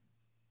protest,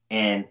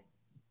 and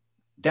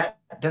that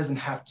doesn't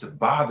have to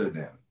bother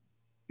them,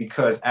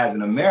 because as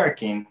an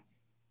American,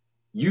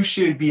 you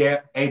should be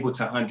able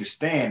to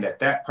understand that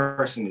that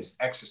person is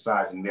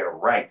exercising their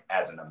right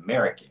as an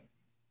American,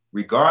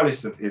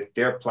 regardless of if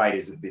their plight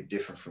is a bit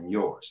different from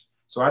yours.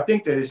 So I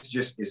think that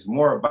it's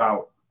more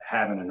about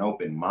having an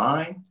open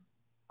mind.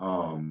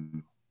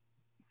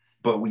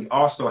 But we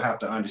also have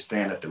to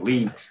understand that the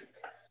leagues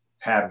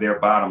have their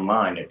bottom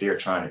line that they're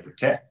trying to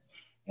protect.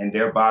 And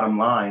their bottom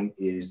line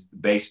is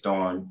based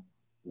on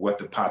what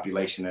the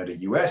population of the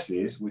US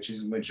is, which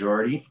is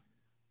majority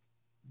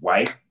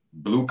white,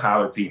 blue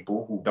collar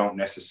people who don't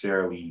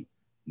necessarily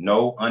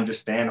know,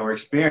 understand, or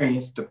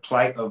experience the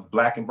plight of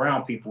Black and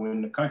brown people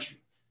in the country.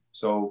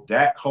 So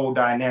that whole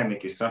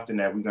dynamic is something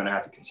that we're gonna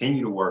have to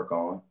continue to work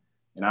on.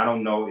 And I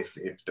don't know if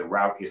the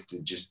route is to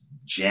just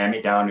jam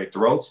it down their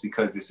throats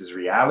because this is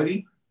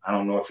reality. I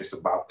don't know if it's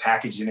about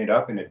packaging it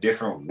up in a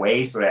different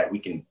way so that we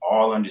can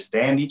all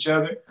understand each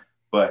other.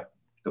 But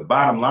the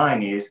bottom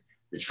line is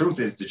the truth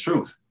is the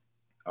truth.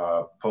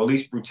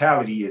 Police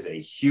brutality is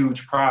a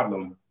huge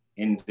problem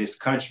in this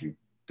country.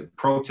 The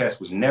protest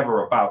was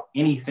never about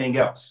anything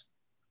else.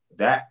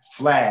 That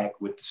flag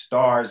with the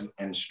stars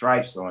and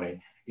stripes on it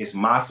is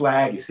my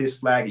flag, it's his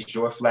flag, it's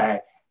your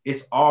flag.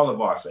 It's all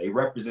of our flag. It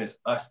represents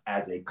us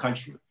as a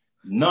country.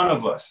 None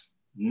of us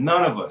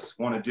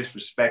want to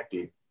disrespect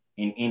it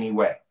in any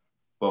way.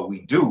 But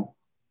we do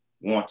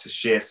want to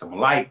shed some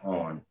light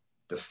on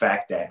the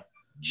fact that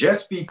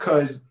just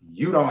because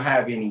you don't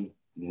have any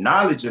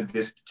knowledge of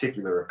this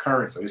particular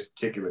occurrence or this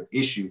particular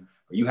issue,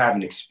 or you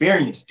haven't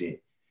experienced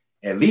it,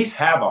 at least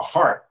have a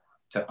heart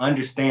to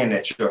understand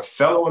that your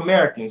fellow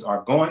Americans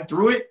are going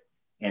through it,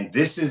 and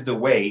this is the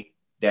way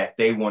that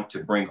they want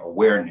to bring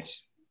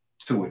awareness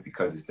to it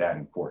because it's that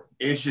important.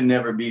 It should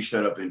never be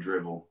shut up and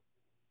dribble.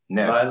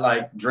 Never.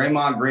 Like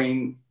Draymond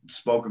Green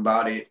spoke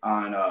about it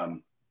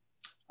on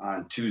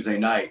Tuesday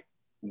night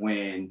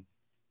when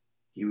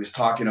he was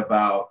talking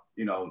about,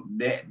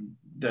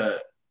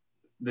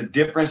 the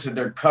difference in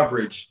their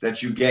coverage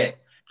that you get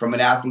from an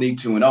athlete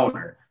to an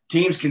owner.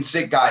 Teams can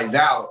sit guys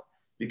out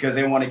because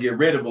they want to get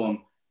rid of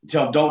them,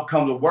 tell them don't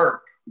come to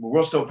work.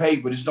 We'll still pay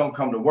you, but just don't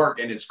come to work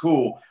and it's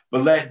cool.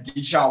 But let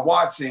Deshaun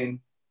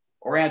Watson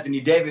or Anthony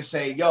Davis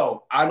say,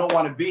 yo, I don't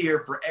want to be here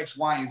for X,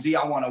 Y, and Z.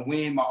 I want to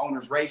win. My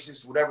owner's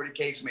racist, whatever the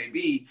case may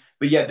be.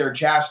 But yet they're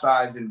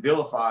chastised and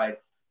vilified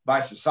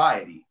by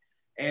society.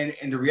 And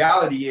the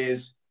reality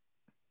is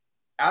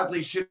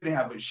athletes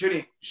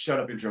shouldn't shut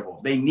up and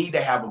dribble. They need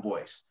to have a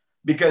voice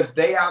because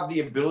they have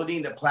the ability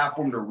and the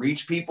platform to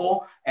reach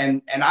people.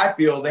 And I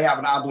feel they have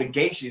an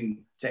obligation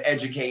to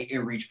educate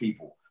and reach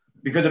people.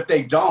 Because if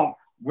they don't,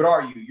 what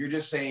are you? You're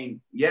just saying,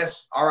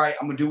 yes, all right,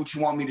 I'm going to do what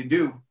you want me to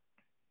do.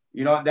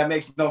 You know, that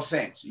makes no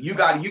sense. You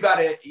got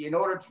to, in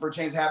order for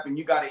change to happen,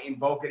 you got to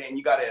invoke it and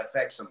you got to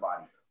affect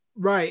somebody.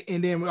 Right.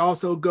 And then we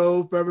also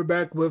go further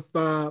back with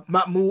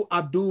Mahmoud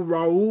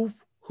Abdul-Rauf,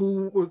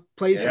 who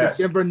played for the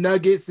Denver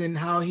Nuggets, and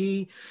how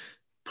he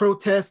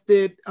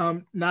protested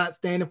not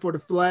standing for the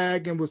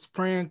flag and was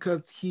praying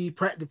because he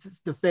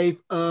practices the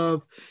faith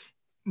of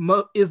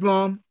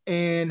Islam,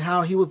 and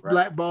how he was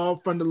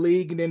blackballed from the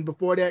league. And then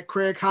before that,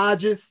 Craig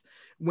Hodges,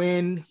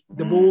 when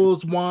the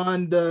Bulls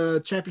won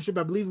the championship,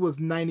 I believe it was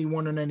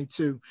 91 or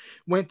 92,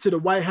 went to the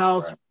White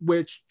House,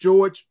 which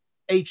George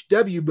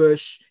H.W.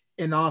 Bush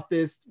in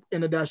office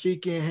in a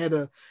dashiki, and had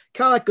a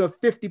kind of like a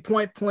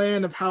 50-point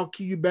plan of how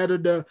can you better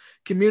the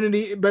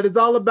community. But it's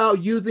all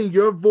about using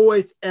your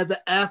voice as an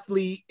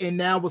athlete. And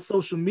now with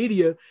social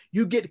media,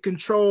 you get to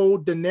control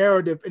the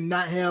narrative and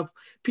not have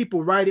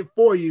people write it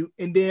for you.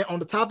 And then on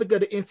the topic of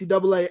the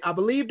NCAA, I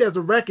believe there's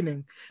a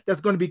reckoning that's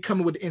going to be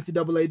coming with the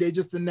NCAA. They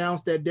just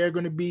announced that they're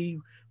going to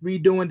be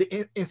redoing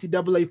the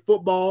NCAA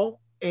football.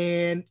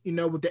 And, you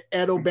know, with the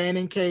Ed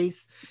O'Bannon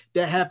case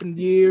that happened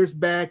years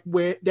back,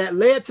 that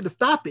led to the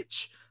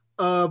stoppage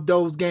of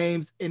those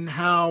games, and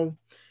how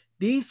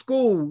these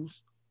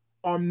schools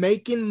are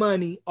making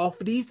money off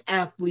of these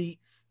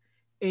athletes.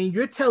 And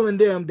you're telling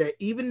them that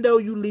even though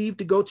you leave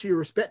to go to your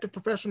respective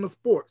professional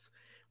sports,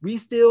 we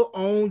still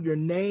own your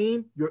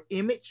name, your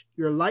image,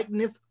 your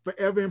likeness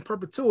forever in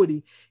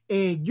perpetuity.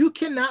 And you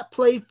cannot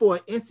play for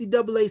an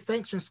NCAA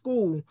sanctioned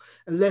school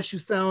unless you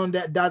sign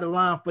that dotted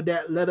line for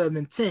that letter of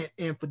intent.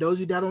 And for those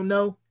of you that don't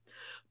know,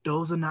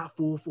 those are not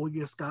full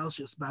 4-year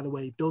scholarships, by the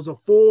way. Those are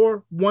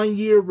 4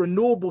 one-year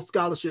renewable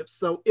scholarships.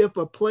 So if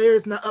a player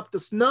is not up to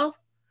snuff,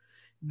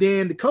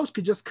 then the coach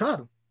could just cut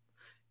them.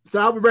 So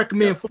I would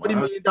recommend $40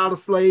 million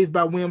Slaves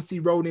by William C.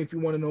 Rhoden if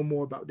you want to know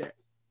more about that.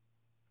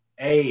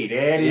 Hey,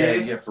 that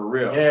is. Yeah, for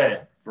real.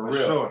 Yeah, for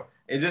real. Sure.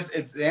 The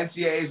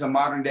NCAA is a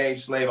modern day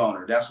slave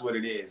owner. That's what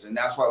it is. And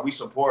that's why we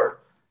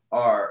support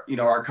our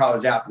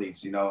college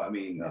athletes. You know, I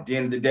mean, at the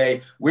end of the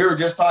day, we were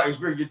just talking,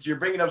 you're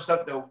bringing up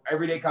stuff that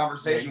everyday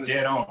conversation.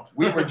 Dead on.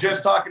 We were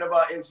just talking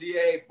about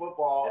NCAA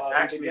football. It's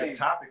actually a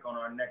topic on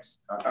our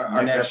next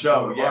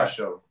show. Yeah.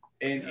 Show.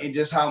 And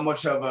just how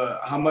much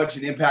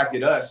it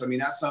impacted us. I mean,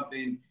 that's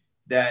something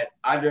that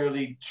I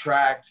literally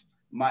tracked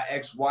my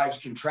ex-wife's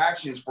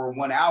contractions for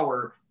 1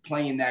 hour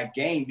playing that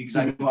game because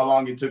I knew how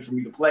long it took for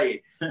me to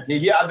play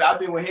it. Yeah, I've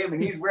been with him,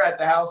 and we're at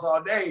the house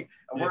all day,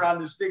 and we're on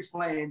the sticks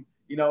playing,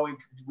 you know, and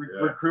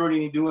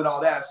recruiting and doing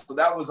all that. So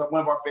that was one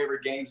of our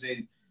favorite games.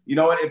 And you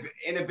know what?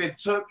 If it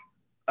took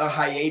a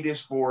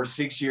hiatus for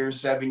 6 years,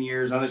 7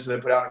 years, unless they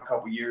put out a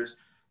couple years,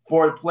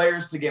 for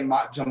players to get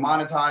to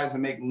monetize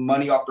and make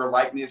money off their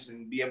likeness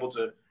and be able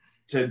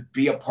to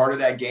be a part of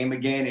that game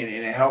again,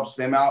 and it helps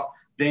them out,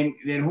 then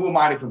who am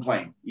I to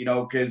complain? You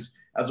know, because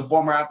as a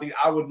former athlete,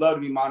 I would love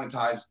to be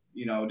monetized,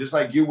 you know, just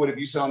like you would if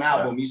you sell an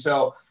album. You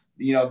sell,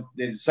 you know,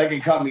 the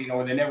Second Coming,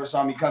 or They Never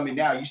Saw Me Coming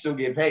Now, you still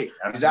get paid.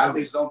 Because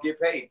athletes don't get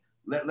paid.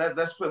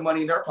 Let's put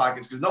money in their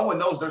pockets, because no one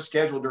knows their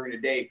schedule during the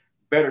day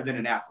better than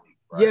an athlete.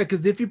 Right? Yeah,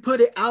 because if you put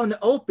it out in the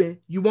open,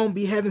 you won't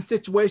be having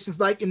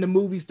situations like in the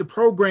movies, The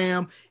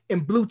Program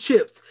and Blue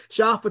Chips.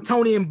 Shout out for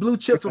Tony and Blue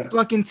Chips for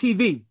flunking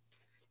TV.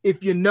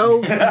 If you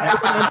know, you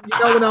know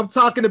what I'm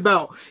talking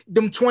about.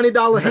 Them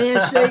 $20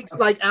 handshakes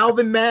like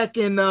Alvin Mack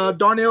and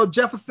Darnell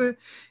Jefferson,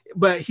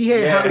 but he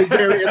had Halle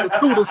Berry as a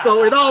tutor,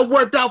 so it all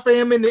worked out for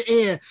him in the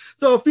end.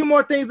 So a few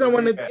more things and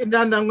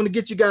I'm going to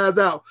get you guys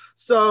out.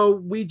 So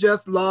we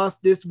just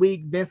lost this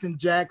week Vincent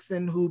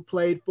Jackson, who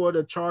played for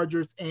the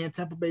Chargers and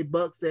Tampa Bay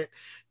Bucks at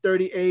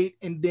 38,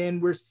 and then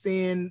we're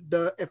seeing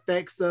the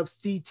effects of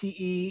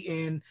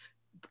CTE and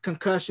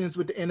concussions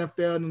with the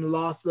NFL and the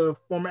loss of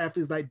former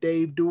athletes like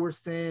Dave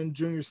Duerson,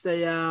 Junior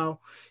Seau.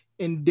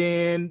 And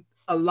then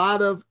a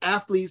lot of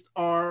athletes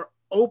are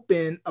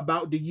open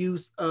about the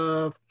use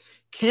of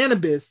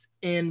cannabis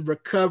in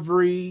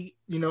recovery.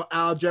 You know,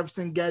 Al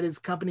Jefferson got his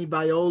company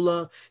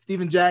Viola,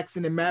 Steven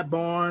Jackson and Matt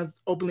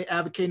Barnes openly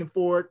advocating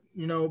for it,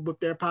 you know, with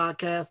their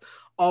podcast,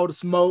 All the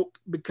Smoke,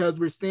 because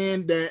we're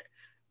seeing that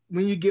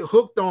when you get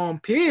hooked on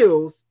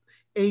pills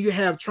and you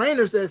have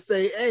trainers that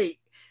say, hey,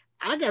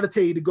 I got to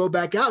tell you to go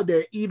back out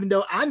there, even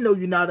though I know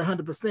you're not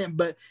 100%,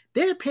 but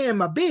they're paying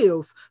my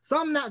bills, so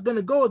I'm not going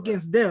to go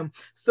against them.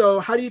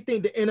 So how do you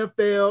think the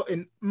NFL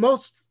and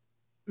most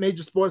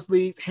major sports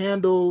leagues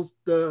handles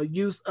the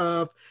use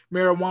of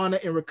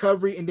marijuana in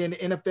recovery, and then the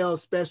NFL,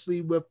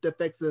 especially with the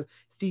effects of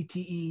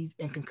CTEs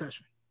and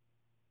concussion?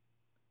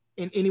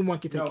 And anyone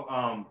can take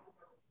it.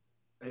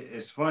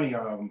 It's funny.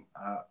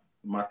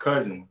 My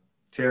cousin,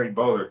 Terry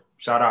Bowler,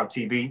 shout out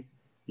TB.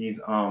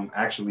 he's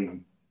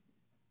actually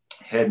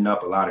heading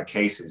up a lot of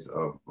cases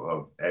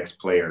of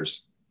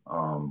ex-players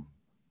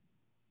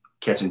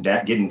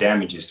getting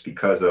damages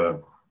because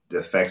of the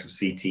effects of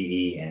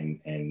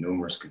CTE and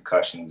numerous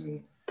concussions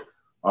and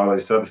all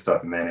this other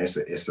stuff. Man,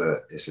 it's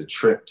a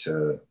trip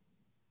to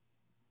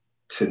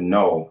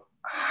know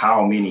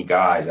how many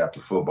guys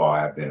after football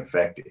have been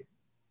affected,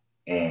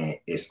 and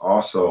it's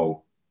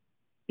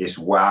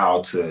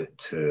wild to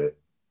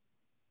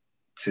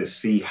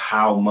see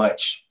how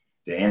much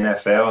the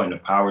NFL and the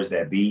powers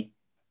that be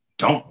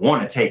don't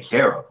want to take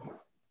care of them.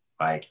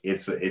 Like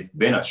it's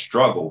been a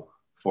struggle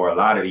for a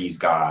lot of these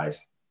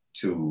guys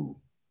to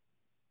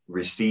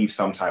receive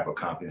some type of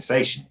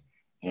compensation.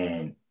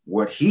 And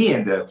what he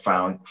ended up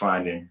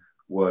finding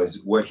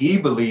was what he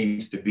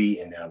believes to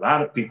be, and a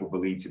lot of people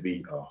believe to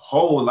be, a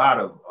whole lot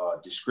of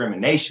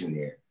discrimination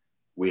there,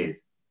 with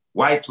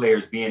white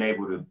players being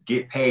able to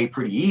get paid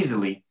pretty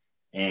easily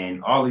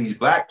and all these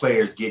black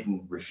players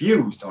getting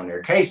refused on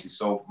their cases.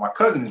 So my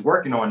cousin is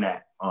working on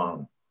that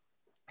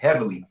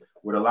heavily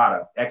with a lot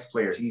of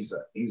ex-players. He was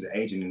an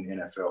agent in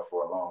the NFL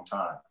for a long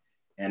time.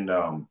 And,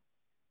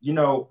 you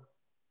know,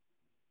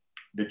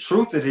 the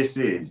truth of this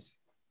is,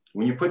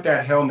 when you put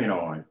that helmet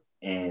on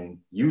and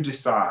you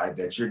decide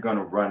that you're going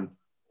to run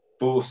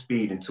full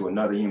speed into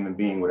another human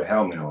being with a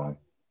helmet on,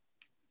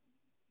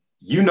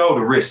 you know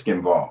the risk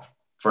involved,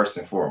 first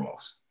and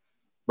foremost.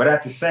 But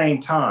at the same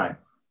time,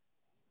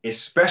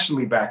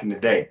 especially back in the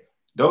day,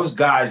 those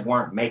guys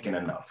weren't making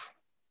enough.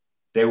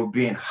 They were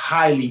being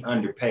highly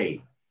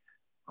underpaid.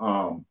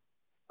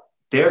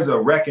 There's a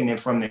reckoning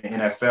from the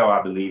NFL,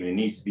 I believe, and it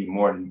needs to be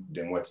more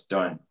than what's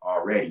done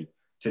already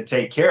to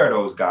take care of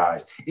those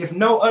guys, if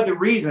no other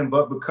reason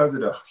but because of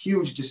the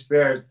huge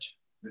disparity,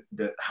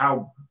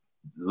 how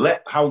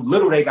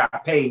little they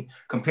got paid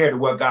compared to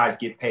what guys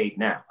get paid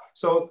now.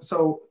 So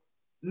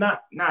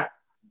not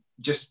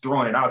just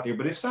throwing it out there,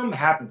 but if something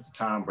happens to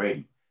Tom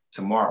Brady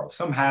tomorrow, if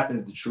something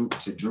happens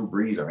to Drew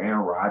Brees or Aaron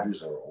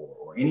Rodgers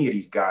or any of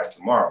these guys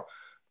tomorrow,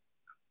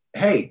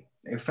 hey,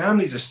 their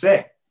families are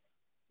set.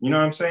 You know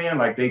what I'm saying?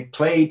 Like, they've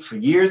played for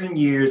years and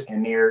years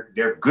and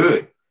they're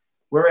good.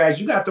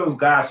 Whereas you got those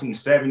guys from the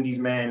 70s,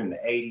 man, and the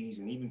 80s,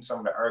 and even some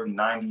of the early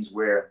 90s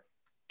where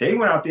they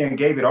went out there and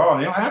gave it all.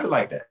 And they don't have it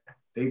like that.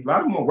 A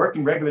lot of them are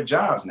working regular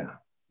jobs now.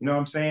 You know what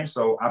I'm saying?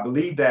 So I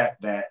believe that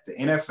the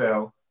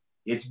NFL,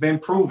 it's been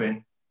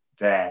proven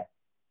that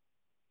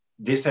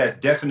this has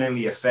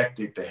definitely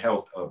affected the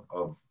health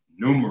of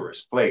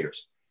numerous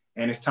players.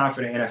 And it's time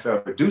for the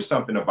NFL to do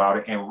something about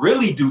it, and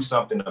really do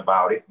something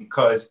about it,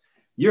 because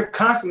you're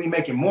constantly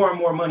making more and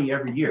more money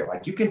every year.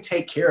 Like, you can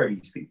take care of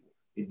these people.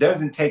 It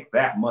doesn't take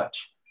that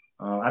much.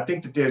 I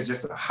think that there's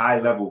just a high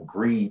level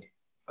greed,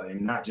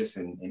 and not just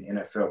in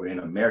NFL, but in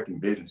American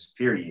business,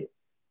 period,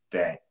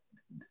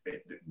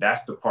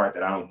 that's the part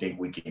that I don't think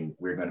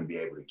we're going to be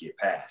able to get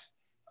past.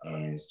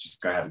 And it's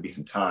just going to have to be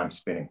some time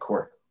spent in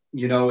court.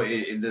 You know,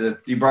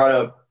 you brought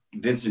up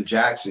Vincent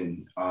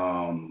Jackson,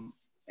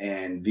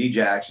 and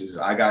VJax.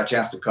 I got a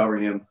chance to cover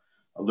him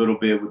a little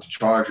bit with the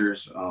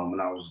Chargers when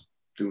I was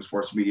doing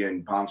sports media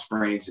in Palm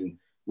Springs, and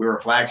we were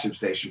a flagship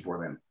station for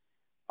them.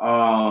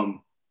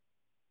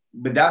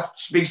 But that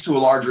speaks to a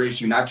larger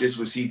issue, not just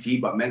with CT,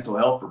 but mental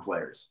health for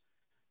players.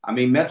 I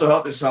mean, mental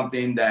health is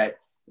something that,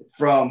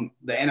 from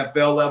the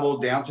NFL level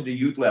down to the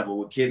youth level,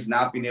 with kids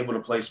not being able to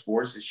play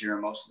sports this year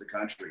in most of the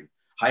country,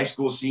 high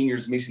school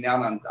seniors missing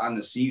out on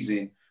the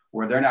season,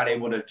 where they're not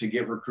able to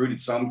get recruited,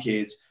 some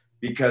kids,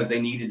 because they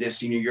needed this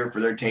senior year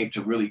for their tape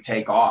to really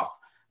take off,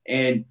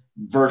 and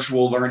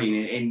virtual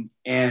learning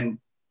and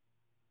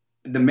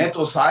the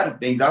mental side of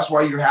things. That's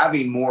why you're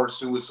having more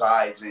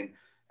suicides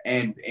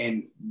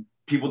and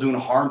people doing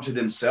harm to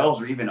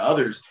themselves or even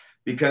others,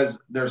 because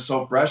they're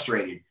so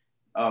frustrated.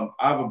 I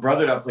have a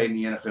brother that played in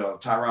the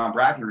NFL, Tyron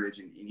Brackenridge,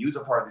 and he was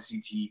a part of the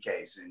CTE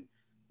case. And,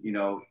 you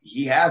know,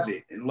 he has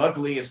it. And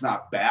luckily it's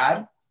not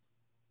bad.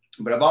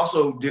 But I've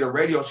also did a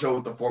radio show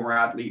with the former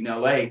athlete in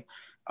LA.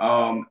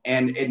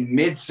 And in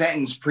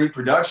mid-sentence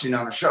pre-production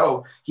on a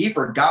show, he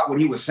forgot what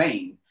he was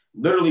saying.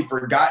 Literally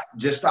forgot,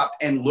 just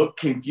stopped and looked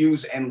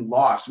confused and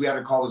lost. We had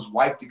to call his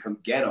wife to come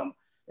get him.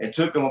 It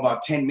took him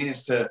about 10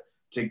 minutes to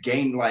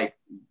gain like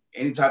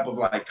any type of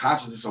like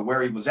consciousness of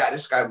where he was at.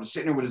 This guy was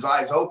sitting there with his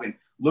eyes open,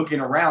 looking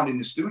around in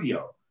the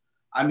studio.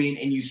 I mean,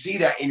 and you see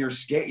that and you're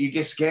scared. You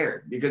get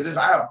scared, because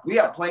we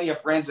have plenty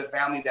of friends and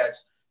family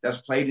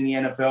that's played in the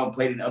NFL and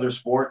played in other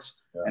sports.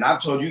 Yeah. And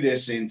I've told you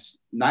this since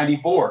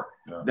 '94,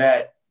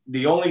 that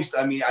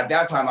at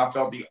that time I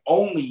felt the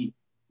only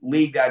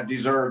league that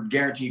deserved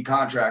guaranteed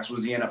contracts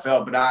was the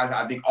NFL, but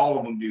I think all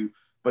of them do.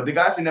 But the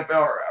guys in the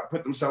NFL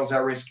put themselves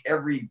at risk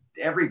every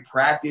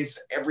practice,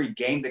 every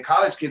game. The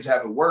college kids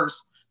have it worse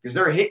because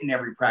they're hitting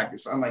every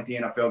practice, unlike the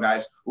NFL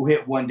guys who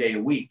hit one day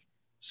a week.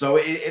 So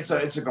it's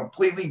a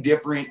completely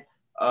different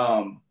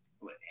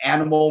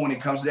animal when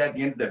it comes to that.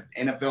 The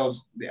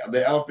NFL's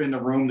the elephant in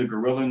the room, the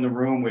gorilla in the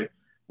room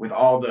with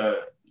all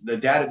the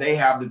data they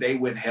have that they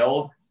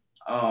withheld.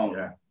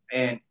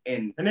 And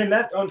then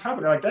that on top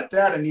of that, like that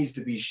data needs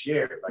to be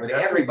shared. Like with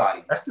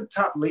everybody. That's the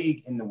top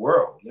league in the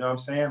world. You know what I'm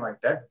saying?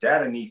 Like that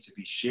data needs to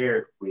be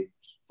shared with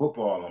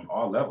football on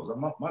all levels.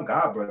 My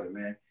god brother,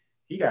 man,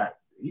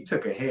 he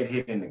took a head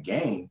hit in the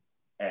game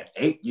at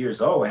 8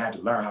 years old and had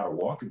to learn how to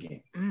walk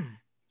again.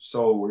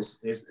 So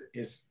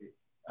it's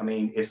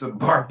a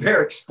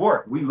barbaric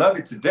sport. We love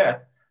it to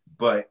death,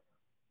 but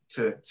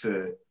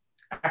to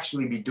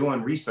actually be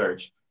doing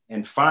research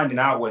and finding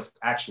out what's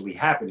actually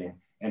happening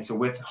and to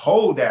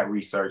withhold that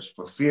research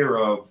for fear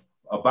of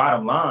a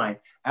bottom line,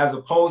 as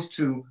opposed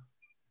to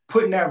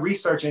putting that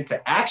research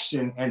into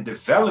action and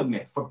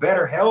development for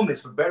better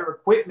helmets, for better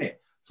equipment,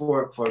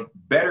 for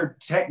better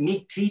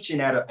technique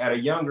teaching at a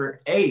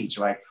younger age.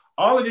 Like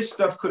all of this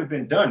stuff could have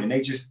been done and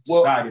they just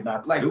decided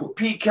not to do it.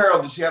 Pete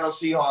Carroll, the Seattle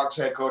Seahawks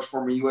head coach,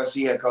 former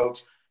USC head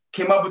coach,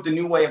 came up with a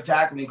new way of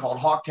tackling called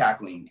hawk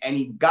tackling. And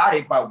he got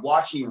it by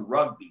watching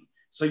rugby.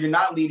 So you're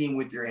not leading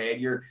with your head.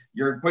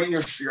 You're putting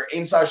your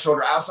inside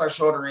shoulder, outside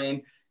shoulder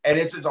in. And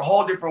it's a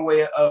whole different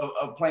way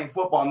of playing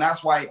football. And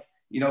that's why,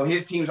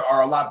 his teams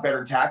are a lot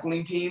better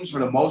tackling teams for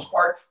the most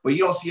part, but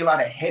you don't see a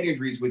lot of head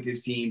injuries with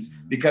his teams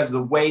because of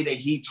the way that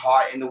he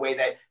taught and the way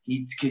that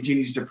he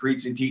continues to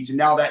preach and teach. And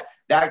now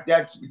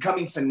that's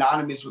becoming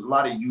synonymous with a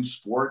lot of youth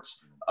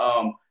sports.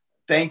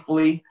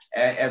 Thankfully,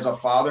 as a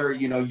father,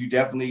 you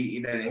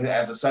definitely,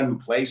 as a son who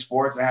plays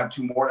sports, and I have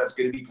two more that's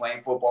going to be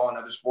playing football and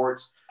other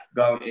sports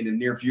in the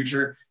near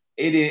future.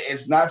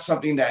 It's not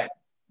something that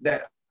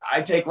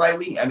I take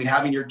lightly. I mean,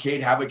 having your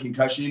kid have a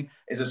concussion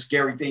is a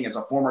scary thing. As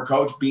a former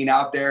coach, being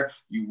out there,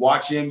 you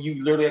watch him,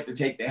 you literally have to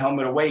take the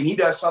helmet away. And he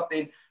does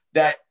something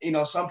that,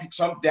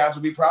 some dads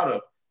would be proud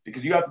of,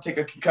 because you have to take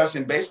a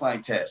concussion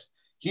baseline test.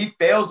 He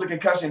fails the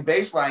concussion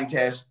baseline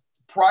test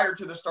prior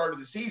to the start of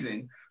the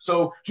season,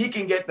 so he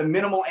can get the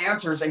minimal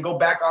answers and go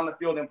back on the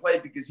field and play,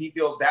 because he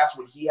feels that's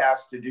what he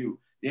has to do.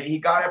 He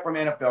got it from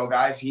NFL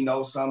guys. He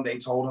knows some. They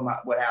told him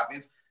what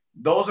happens.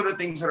 Those are the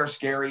things that are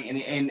scary.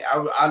 And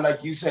I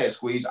like you said,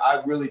 Squeeze,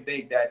 I really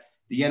think that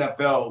the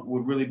NFL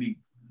would really be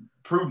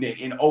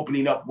prudent in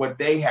opening up what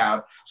they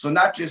have. So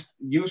not just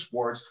youth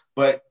sports,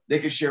 but they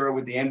could share it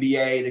with the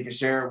NBA. They could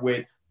share it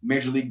with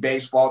Major League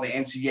Baseball, the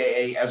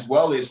NCAA, as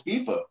well as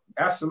FIFA.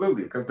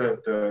 Absolutely, because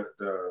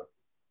the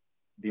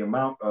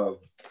amount of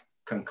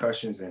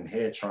concussions and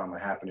head trauma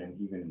happening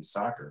even in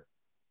soccer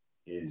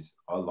is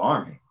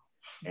alarming.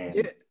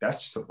 And that's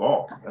just a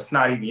ball. That's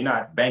not even, you're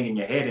not banging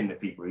your head into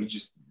people. You're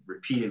just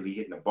repeatedly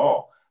hitting the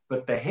ball.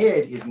 But the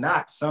head is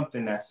not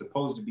something that's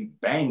supposed to be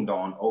banged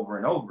on over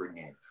and over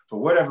again. For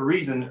whatever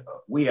reason,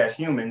 we as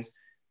humans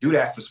do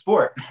that for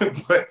sport.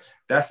 But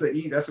that's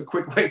a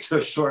quick way to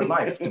a short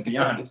life, to be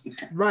honest.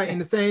 Right.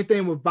 And the same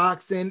thing with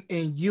boxing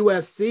and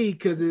UFC,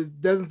 because it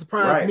doesn't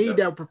surprise me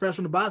that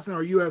professional boxing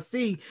or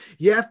UFC,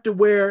 you have to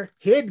wear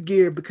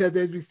headgear, because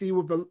as we see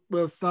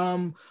with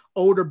some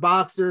older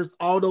boxers,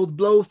 all those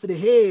blows to the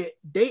head,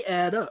 they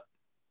add up.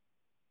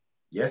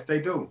 Yes, they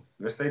do.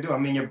 Yes, they do. I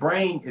mean, your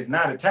brain is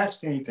not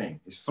attached to anything.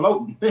 It's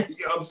floating. You know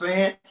what I'm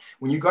saying?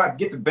 When you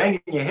get to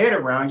banging your head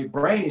around, your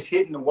brain is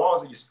hitting the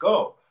walls of your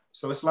skull.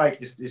 So it's like,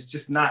 it's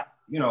just not,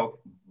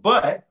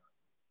 but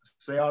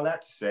say all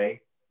that to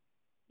say,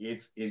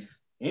 if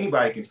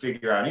anybody can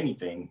figure out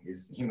anything,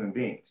 is human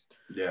beings.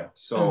 Yeah.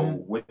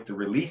 So with the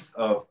release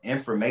of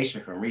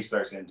information from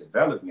research and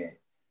development,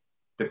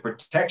 the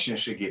protection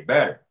should get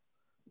better.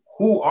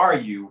 Who are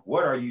you?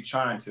 What are you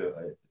trying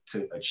to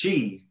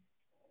achieve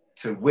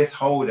to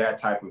withhold that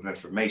type of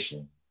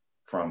information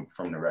from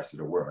the rest of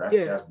the world?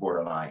 That's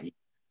borderline.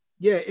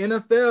 Yeah,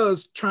 NFL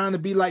is trying to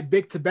be like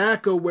big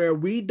tobacco, where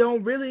we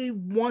don't really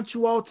want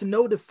you all to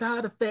know the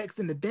side effects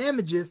and the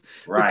damages,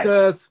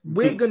 because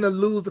we're going to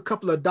lose a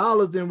couple of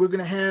dollars and we're going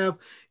to have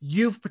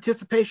youth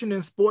participation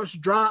in sports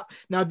drop.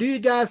 Now, do you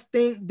guys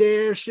think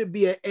there should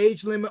be an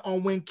age limit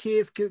on when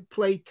kids could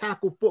play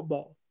tackle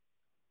football?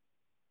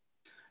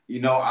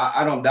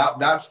 I don't doubt.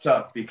 That's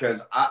tough,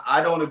 because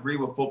I don't agree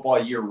with football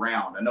year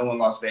round. I know in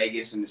Las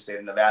Vegas and the state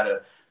of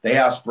Nevada, they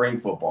have spring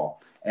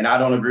football. And I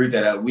don't agree with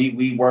that.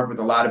 We work with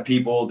a lot of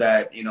people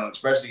that,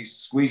 especially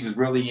Squeeze is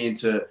really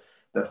into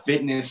the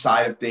fitness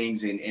side of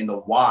things and the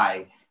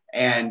why.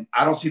 And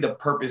I don't see the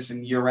purpose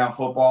in year-round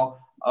football.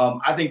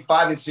 I think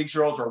 5 and 6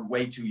 year olds are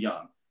way too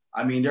young.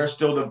 I mean, they're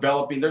still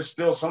developing.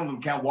 Some of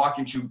them can't walk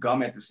and chew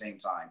gum at the same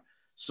time.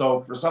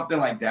 So for something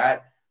like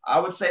that, I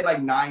would say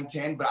like 9,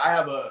 10. But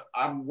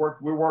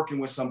we're working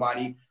with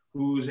somebody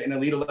who's an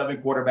Elite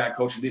 11 quarterback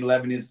coach. Elite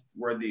 11 is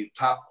where the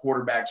top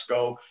quarterbacks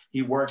go.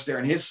 He works there,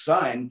 and his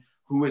son,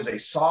 who is a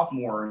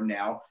sophomore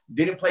now,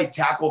 didn't play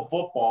tackle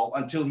football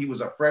until he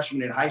was a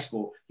freshman in high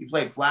school. He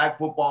played flag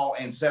football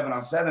and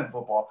 7-on-7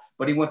 football,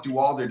 but he went through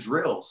all the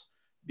drills,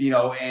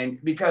 and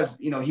because,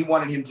 he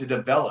wanted him to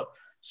develop.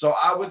 So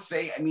I would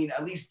say,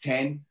 at least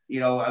 10,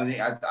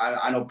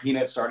 I know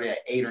Peanut started at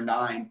 8 or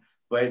 9,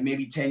 but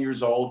maybe 10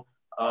 years old,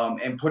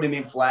 and put him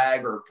in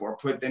flag or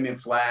put them in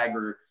flag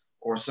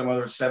or some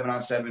other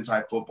 7-on-7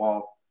 type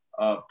football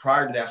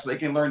prior to that, so they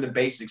can learn the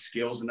basic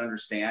skills and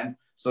understand.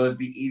 So it'd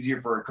be easier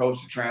for a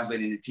coach to translate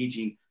into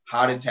teaching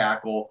how to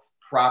tackle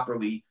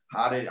properly,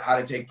 how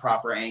to take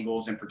proper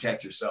angles and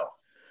protect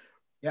yourself.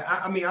 Yeah,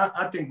 I mean,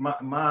 I think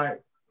my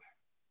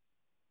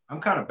I'm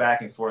kind of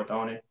back and forth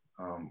on it,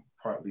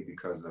 partly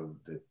because of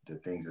the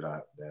things that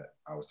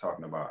I was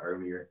talking about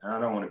earlier. And I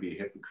don't want to be a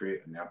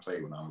hypocrite. I mean, I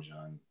played when I was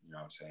young. You know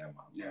what I'm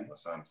saying? My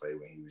son played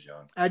when he was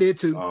young. I did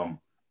too.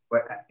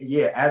 But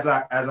yeah, as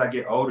I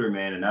get older,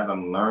 man, and as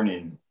I'm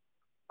learning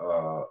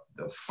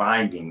the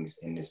findings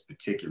in this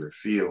particular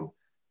field,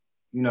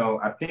 you know,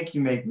 I think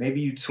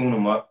maybe you tune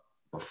them up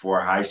before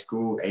high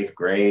school, 8th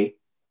grade.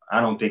 I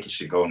don't think it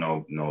should go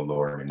no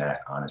lower than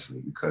that,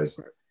 honestly, because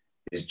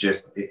it's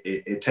just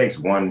it takes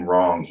one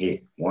wrong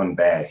hit, one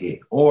bad hit,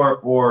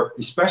 or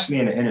especially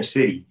in the inner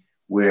city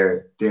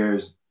where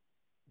the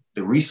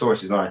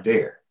resources aren't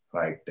there,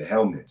 like the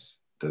helmets,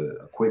 the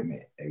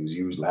equipment. It was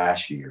used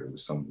last year. It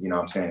was some, you know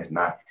what I'm saying? It's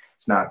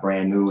not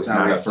brand new. It's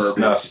not up to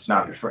snuff. It's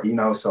not, you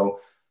know,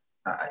 so,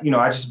 you know,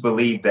 I just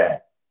believe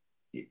that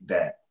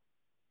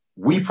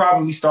we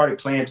probably started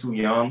playing too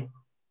young.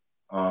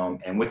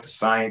 And with the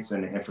science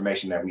and the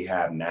information that we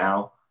have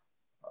now,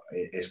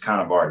 it's kind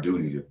of our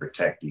duty to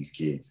protect these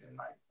kids and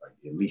like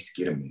at least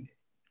get them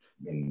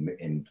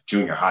in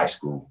junior high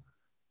school.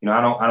 You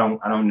know, I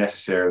don't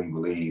necessarily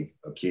believe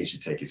a kid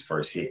should take his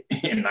first hit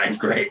in 9th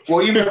grade.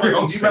 Well, you remember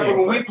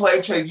when we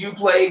played, you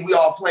played, we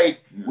all played.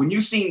 When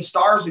you seen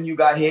stars and you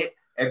got hit,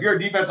 if you're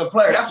a defensive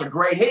player, that's a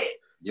great hit.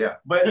 Yeah.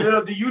 But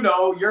little do you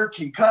know, you're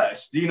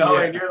concussed, you know,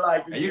 and you're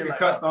like, and you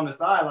concussed on the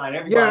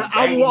sideline. Yeah,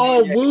 I was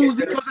all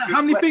woozy.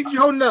 How many things you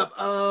holding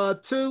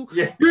up? 2.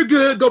 Yeah. You're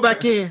good. Go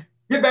back in.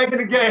 Get back in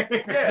the game.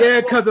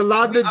 Yeah, because a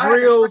lot of the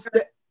drills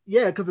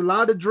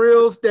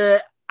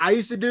that I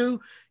used to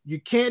do, you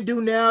can't do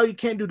now. You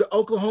can't do the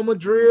Oklahoma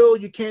drill.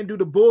 You can't do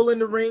the bull in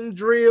the ring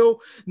drill.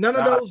 None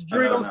of those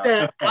drills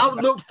that I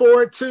looked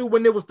forward to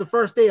when it was the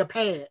first day of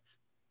pads.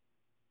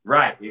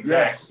 Right,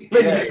 exactly.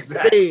 Yes. Yeah,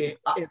 exactly.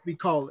 As we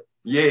call it.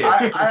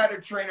 Yeah. I had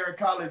a trainer in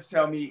college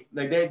tell me,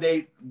 like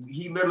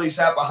he literally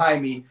sat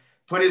behind me,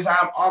 put his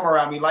arm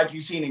around me like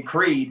you seen in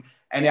Creed.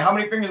 And then how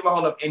many fingers am I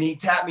hold up? And he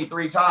tapped me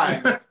 3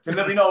 times to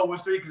literally know it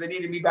was 3 because they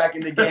needed me back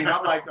in the game.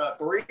 I'm like,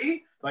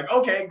 3? Like,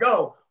 okay,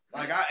 go.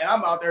 Like,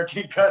 I'm out there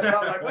concussed.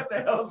 I'm like, what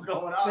the hell's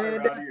going on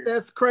around here?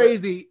 That's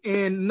crazy.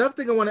 And another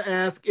thing I want to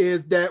ask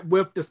is that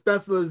with the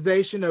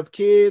specialization of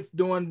kids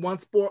doing one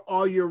sport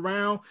all year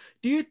round,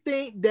 do you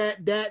think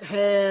that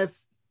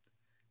has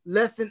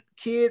lessened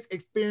kids'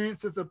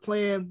 experiences of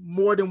playing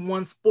more than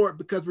one sport?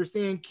 Because we're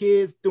seeing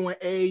kids doing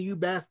AAU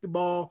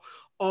basketball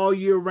all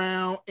year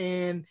round,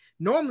 and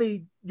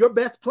normally your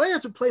best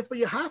players will play for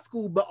your high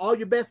school, but all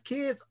your best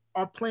kids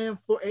are playing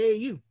for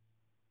AAU.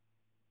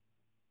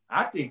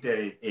 I think that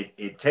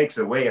it takes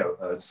away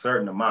a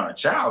certain amount of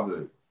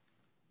childhood.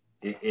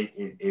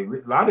 A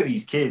lot of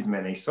these kids,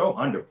 man, they so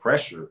under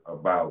pressure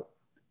about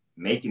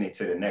making it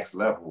to the next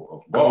level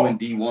of ball. Going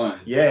D1.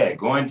 Yeah,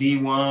 going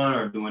D1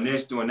 or doing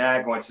this, doing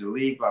that, going to the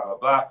league, blah, blah,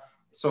 blah.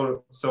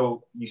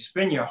 So you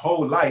spend your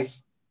whole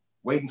life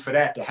waiting for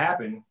that to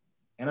happen.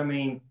 And I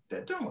mean,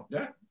 that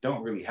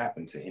don't really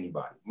happen to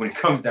anybody. When it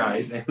comes down,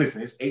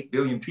 it's 8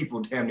 billion people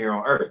damn near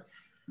on earth.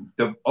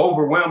 The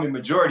overwhelming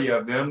majority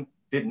of them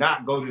did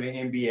not go to the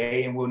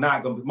NBA and will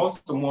not go. Most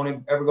of them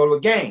won't ever go to a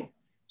game.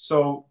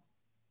 So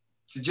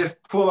to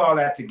just pull all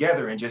that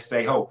together and just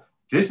say, oh,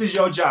 this is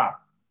your job.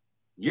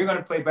 You're going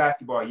to play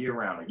basketball year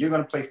round, or you're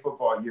going to play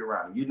football year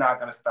round. You're not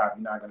going to stop.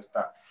 You're not going to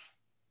stop.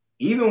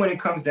 Even when it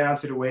comes down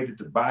to the way that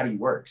the body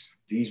works,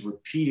 these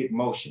repeated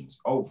motions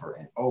over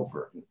and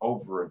over and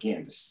over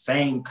again, the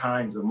same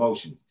kinds of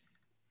motions,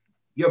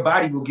 your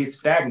body will get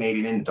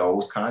stagnated in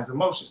those kinds of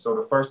motions. So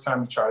the first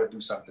time you try to do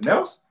something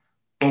else,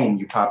 boom,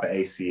 you pop an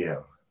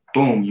ACL.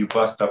 Boom, you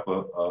bust up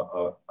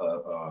a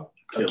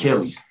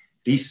Achilles.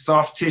 These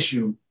soft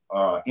tissue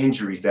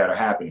injuries that are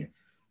happening.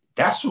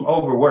 That's from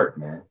overwork,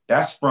 man.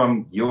 That's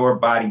from your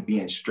body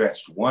being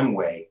stretched one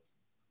way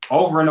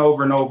over and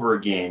over and over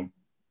again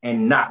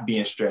and not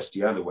being stretched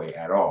the other way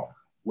at all.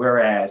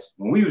 Whereas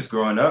when we was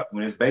growing up,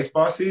 when it's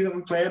baseball season,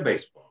 we playing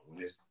baseball.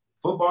 When it's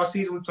football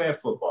season, we playing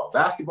football.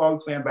 Basketball, we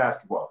playing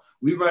basketball.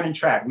 We running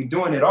track. We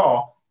doing it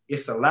all.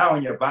 It's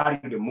allowing your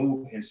body to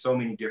move in so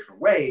many different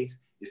ways.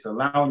 It's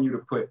allowing you to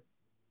put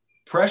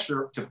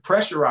pressure, to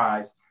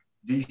pressurize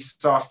these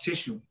soft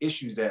tissue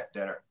issues that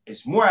are,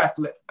 it's more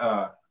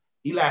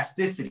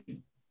elasticity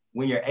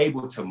when you're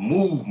able to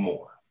move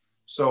more.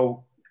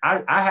 So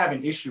I have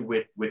an issue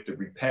with the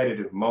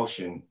repetitive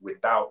motion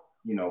without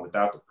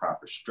the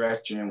proper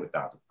stretching,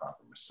 without the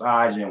proper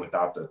massaging,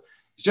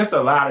 it's just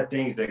a lot of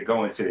things that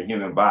go into the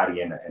human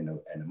body and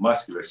the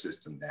muscular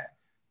system that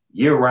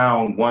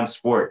year-round one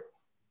sport,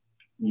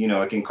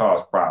 it can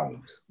cause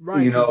problems.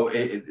 Right. Go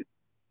ahead,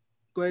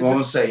 I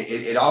want to say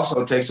it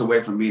also takes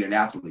away from being an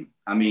athlete.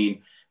 I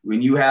mean,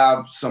 when you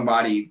have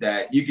somebody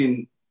that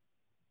can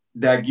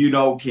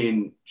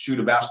shoot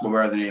a basketball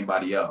better than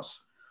anybody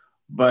else,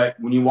 but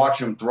when you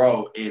watch him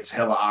throw, it's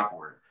hella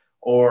awkward.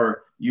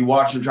 Or you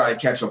watch him try to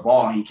catch a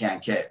ball and he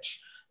can't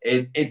catch.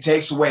 It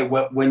takes away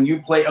when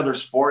you play other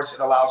sports, it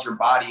allows your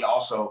body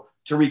also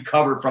to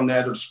recover from the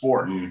other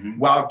sport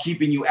while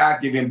keeping you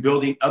active and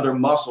building other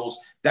muscles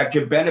that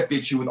could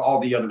benefit you with all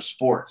the other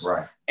sports.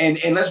 Right. And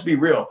let's be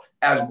real.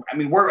 I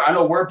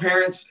know we're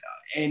parents,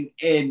 and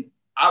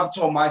I've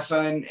told my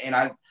son,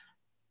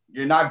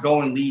 you're not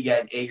going league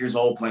at 8 years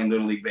old playing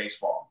Little League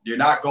baseball. You're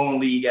not going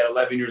league at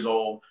 11 years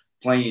old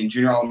playing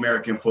junior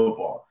All-American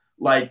football.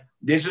 Like,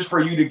 this is for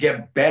you to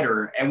get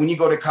better. And when you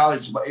go to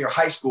college or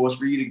high school, it's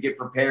for you to get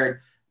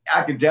prepared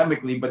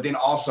academically, but then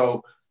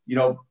also,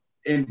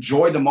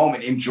 enjoy the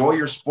moment, enjoy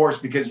your sports,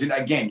 because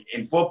again,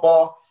 in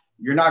football,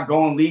 you're not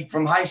going league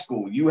from high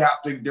school.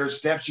 There's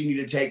steps you need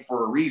to take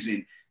for a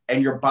reason,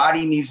 and your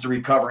body needs to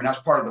recover. And that's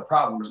part of the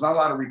problem. There's not a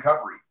lot of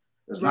recovery.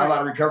 There's not a lot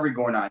of recovery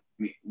going on.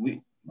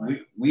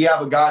 We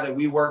have a guy that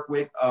we work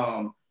with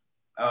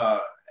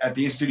at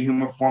the Institute of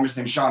Human Performance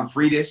named Sean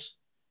Friedis,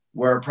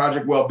 where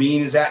Project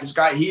Wellbeing is at. This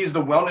guy, he is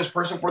the wellness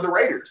person for the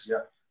Raiders. Yeah.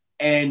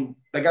 And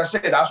like I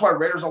said, that's why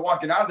Raiders are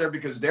walking out of there,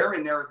 because they're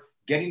in there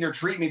getting their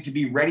treatment to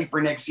be ready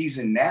for next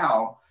season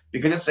now,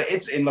 because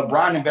and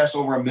LeBron invests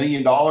over $1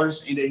 million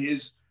into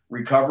his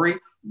recovery.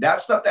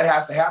 That's stuff that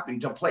has to happen.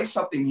 To play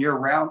something year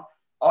round,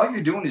 all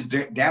you're doing is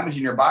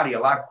damaging your body a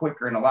lot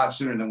quicker and a lot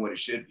sooner than what it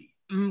should be.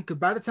 Because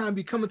by the time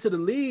you come into the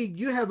league,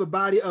 you have a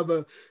body of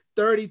a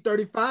 30,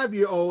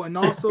 35-year-old. And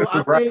also,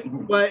 I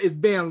think what is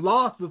being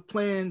lost with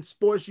playing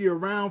sports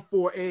year-round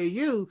for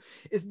AAU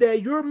is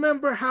that you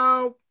remember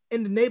how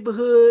in the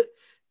neighborhood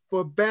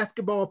for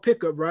basketball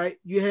pickup, right?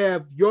 You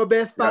have your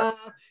best five.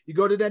 You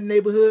go to that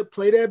neighborhood,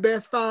 play their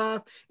best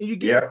five, and you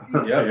get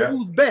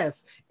who's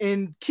best.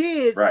 And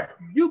kids,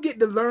 you get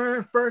to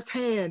learn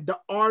firsthand the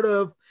art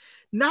of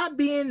not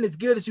being as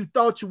good as you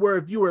thought you were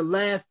if you were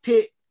last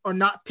pick or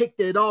not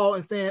picked at all,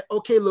 and saying,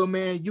 okay, little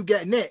man, you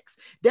got next.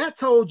 That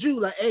told you,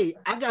 like, hey,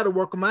 I got to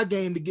work on my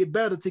game to get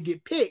better, to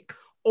get picked,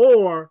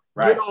 or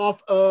get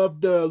off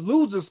of the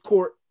loser's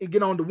court and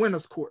get on the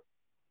winner's court.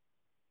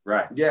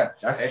 Right. Yeah,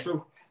 that's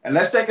true. And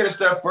let's take it a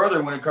step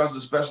further when it comes to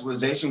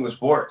specialization with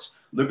sports.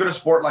 Look at a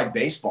sport like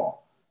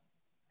baseball.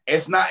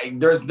 It's not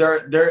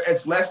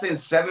it's less than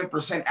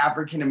 7%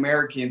 African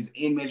Americans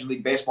in Major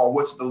League Baseball,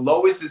 which the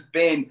lowest it's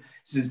been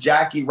since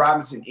Jackie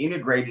Robinson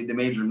integrated the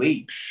major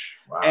leagues.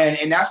 Wow.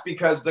 And that's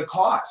because the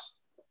cost.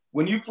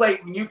 When you play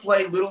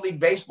Little League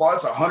Baseball,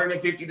 it's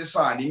 $150 to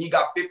sign. Then you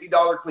got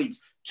 $50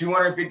 cleats,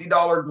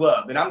 $250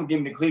 glove. And I'm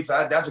giving the cleats.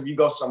 That's if you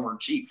go somewhere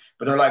cheap.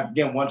 But they're like,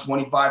 again,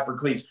 $125 for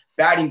cleats.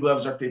 Batting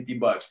gloves are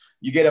 $50.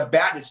 You get a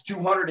bat that's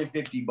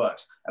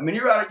 $250. I mean,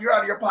 you're out of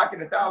your pocket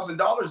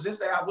 $1,000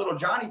 just to have little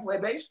Johnny play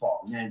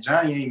baseball. Yeah,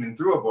 Johnny ain't even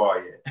threw a ball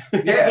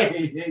yet. Yeah,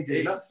 he ain't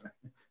did nothing.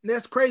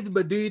 That's crazy.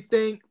 But do you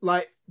think,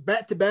 like,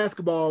 back to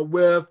basketball,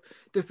 with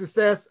the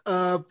success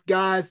of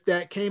guys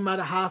that came out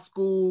of high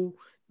school,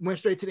 went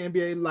straight to the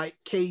NBA, like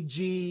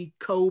KG,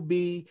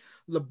 Kobe,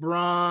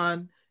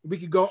 LeBron? We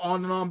could go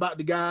on and on about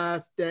the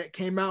guys that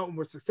came out and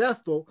were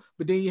successful,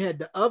 but then you had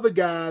the other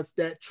guys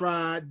that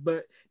tried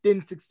but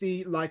didn't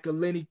succeed, like a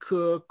Lenny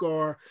Cook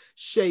or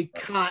Shea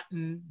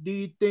Cotton. Do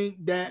you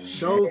think that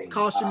those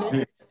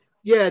cautionary?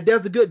 Yeah,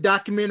 there's a good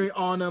documentary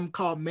on them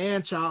called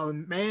Man Child,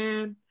 and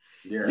man,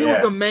 he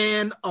was a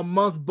man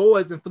amongst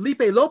boys. And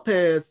Felipe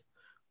Lopez,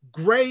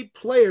 great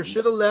player,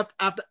 should have left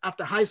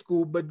after high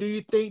school. But do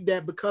you think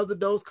that because of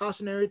those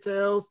cautionary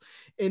tales,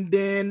 and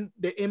then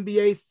the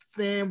NBA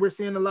saying we're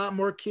seeing a lot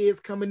more kids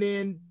coming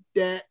in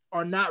that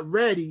are not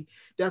ready,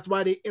 that's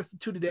why they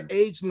instituted an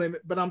age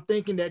limit? But I'm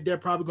thinking that they're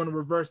probably going to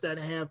reverse that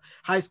and have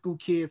high school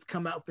kids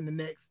come out for the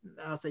next,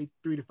 I'll say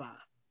 3 to 5.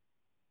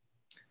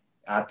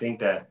 I think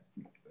that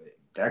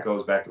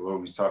goes back to what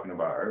we was talking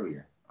about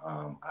earlier.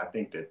 I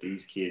think that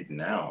these kids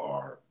now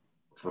are,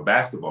 for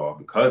basketball,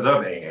 because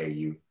of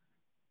AAU,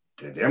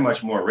 they're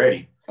much more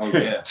ready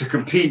to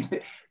compete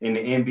in the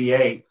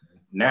NBA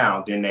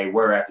now than they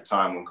were at the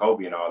time when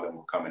Kobe and all of them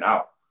were coming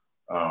out.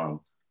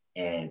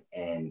 And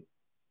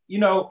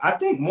I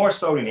think more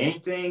so than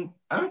anything,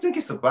 I don't think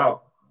it's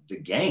about the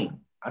game.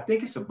 I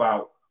think it's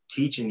about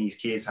teaching these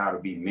kids how to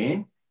be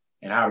men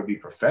and how to be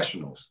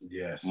professionals.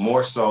 Yes.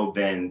 More so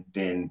than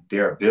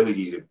their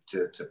ability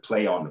to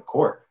play on the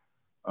court.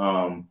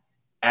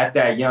 At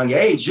that young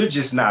age, you're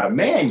just not a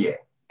man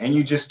yet. And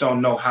you just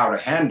don't know how to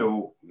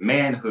handle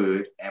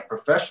manhood and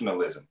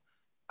professionalism.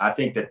 I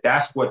think that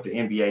that's what the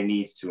NBA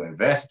needs to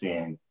invest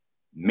in: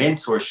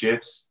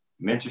 mentorship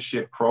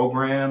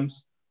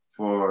programs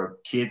for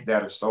kids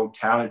that are so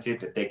talented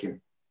that they can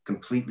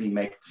completely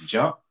make the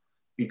jump.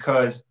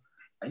 Because,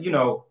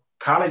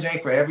 college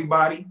ain't for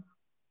everybody.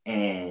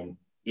 And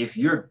if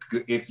you're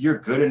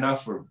good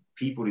enough for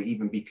people to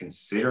even be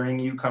considering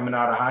you coming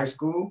out of high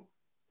school,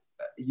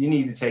 you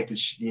need to take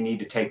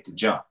the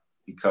jump.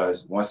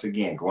 Because once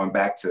again, going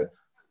back to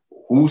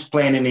who's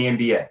playing in the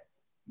NBA,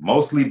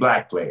 mostly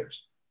Black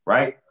players,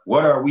 right?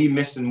 What are we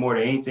missing more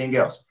than anything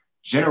else?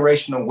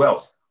 Generational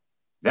wealth.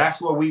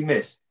 That's what we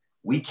miss.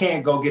 We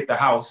can't go get the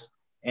house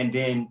and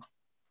then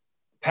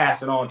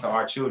pass it on to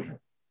our children.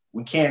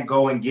 We can't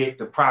go and get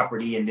the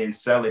property and then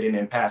sell it and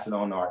then pass it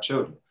on to our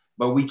children.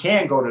 But we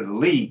can go to the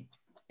league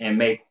and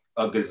make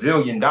 $1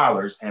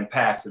 gazillion and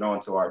pass it on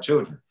to our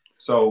children.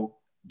 So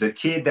the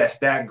kid that's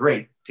that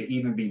great to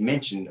even be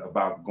mentioned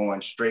about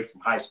going straight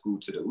from high school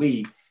to the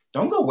league,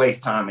 don't go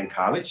waste time in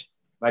college.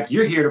 Like,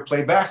 you're here to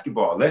play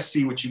basketball. Let's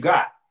see what you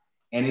got.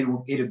 And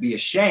it'll be a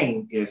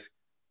shame if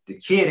the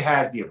kid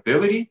has the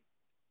ability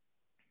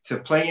to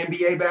play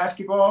NBA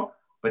basketball,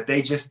 but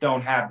they just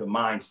don't have the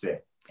mindset,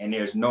 and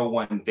there's no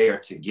one there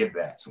to give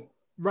that to them.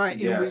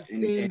 Right, and we've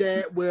seen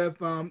that with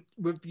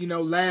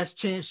Last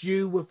Chance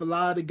U, with a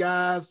lot of the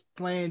guys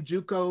playing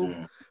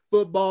JUCO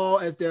football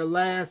as their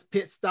last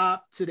pit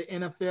stop to the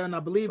NFL, and I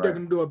believe they're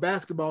going to do a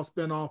basketball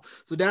spinoff.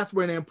 So that's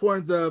where the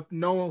importance of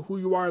knowing who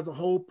you are as a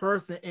whole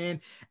person and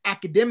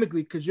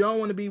academically, because you don't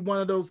want to be one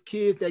of those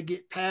kids that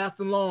get passed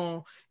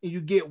along and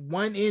you get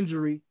one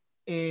injury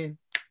and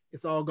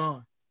it's all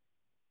gone.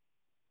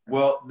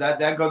 Well,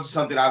 that goes to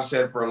something I've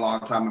said for a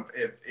long time.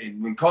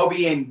 When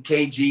Kobe and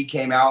KG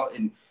came out,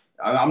 and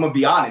I'm gonna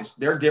be honest,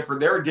 they're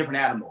different. They're different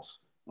animals.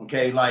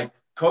 Okay, like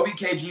Kobe,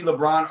 KG,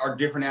 LeBron are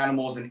different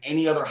animals than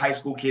any other high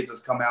school kids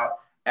that's come out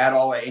at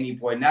all at any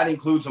point. And that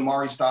includes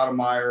Amari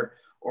Stoudemire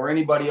or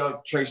anybody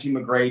else, Tracy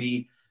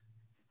McGrady.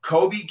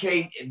 Kobe,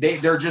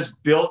 they're just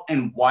built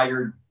and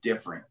wired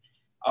different.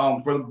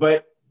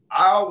 But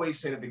I always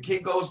say that if a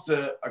kid goes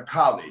to a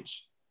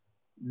college,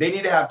 they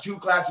need to have 2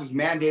 classes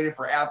mandated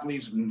for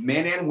athletes,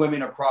 men and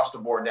women across the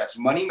board. That's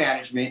money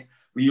management,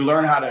 where you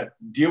learn how to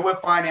deal with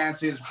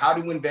finances, how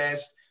to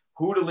invest,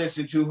 who to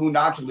listen to, who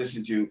not to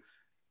listen to,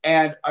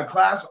 and a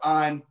class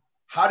on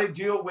how to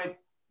deal with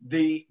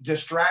the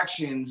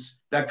distractions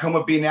that come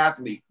with being an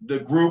athlete, the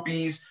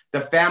groupies,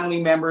 the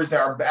family members that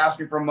are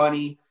asking for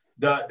money,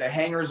 the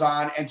hangers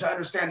on, and to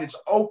understand it's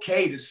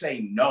okay to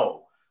say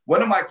no.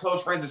 One of my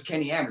close friends is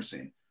Kenny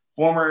Anderson,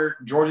 former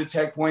Georgia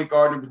Tech point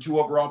guard, number 2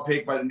 overall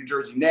pick by the New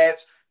Jersey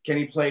Nets.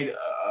 Kenny played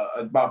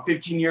about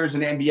 15 years in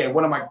the NBA.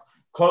 One of my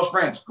close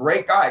friends,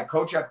 great guy,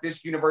 coach at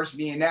Fisk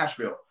University in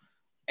Nashville.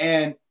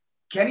 And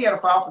Kenny had to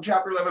file for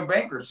Chapter 11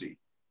 bankruptcy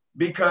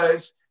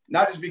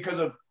not just because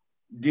of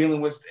dealing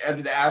with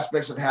the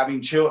aspects of having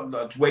children,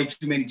 way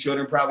too many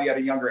children, probably at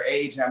a younger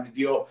age, and having to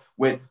deal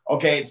with,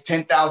 okay, it's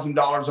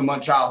 $10,000 a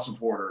month child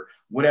support or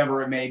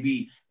whatever it may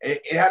be.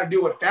 It had to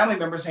do with family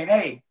members saying,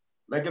 hey,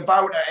 like if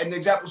I would, an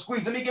example,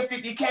 Squeeze, let me get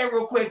 50K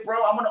real quick,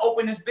 bro. I'm going to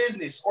open this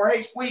business. Or,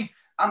 hey, Squeeze,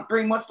 I'm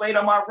 3 months late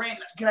on my rent.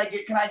 Can I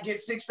get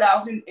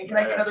 6,000? And can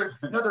I get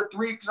another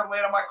 3 because I'm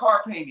late on my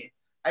car payment?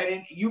 And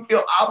then you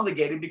feel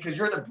obligated because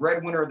you're the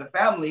breadwinner of the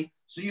family.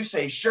 So you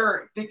say,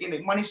 sure, thinking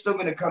that money's still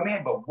going to come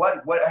in. But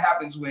what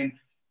happens when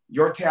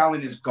your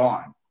talent is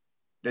gone?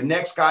 The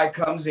next guy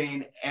comes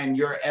in and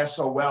you're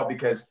SOL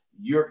because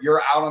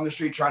you're out on the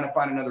street trying to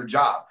find another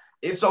job.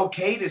 It's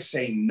okay to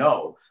say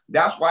no.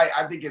 That's why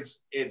I think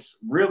it's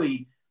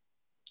really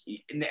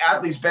in the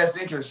athlete's best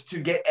interest to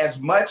get as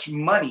much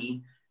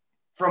money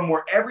from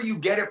wherever you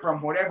get it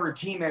from, whatever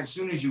team, as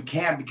soon as you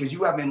can, because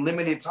you have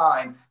unlimited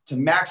time to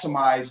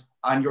maximize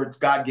on your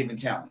God-given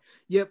talent.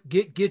 Yep,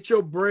 get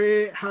your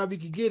bread however you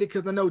can get it,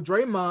 because I know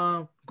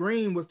Draymond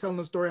Green was telling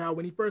a story how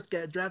when he first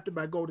got drafted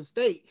by Golden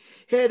State,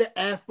 he had to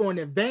ask for an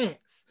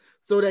advance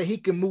so that he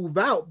can move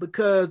out,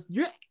 because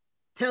you're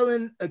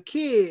telling a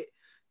kid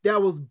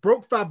that was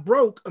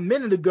broke a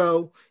minute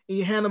ago, and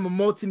you hand him a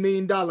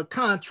multi-million-dollar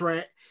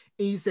contract,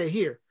 and you say,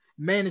 here,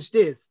 manage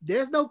this.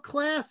 There's no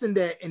class in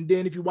that. And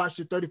then if you watch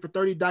the 30 for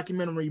 30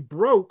 documentary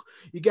Broke,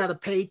 you got to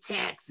pay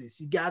taxes.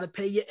 You got to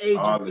pay your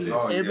agent fees.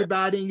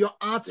 Everybody in your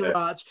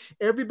entourage,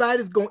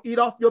 everybody's going to eat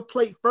off your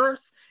plate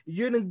first.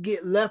 You're going to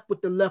get left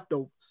with the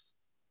leftovers.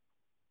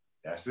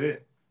 That's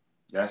it.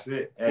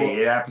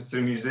 Hey, it happens to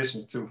the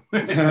musicians too.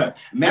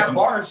 Matt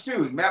Barnes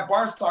too. Matt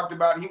Barnes talked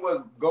about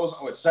goes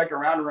with second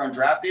rounder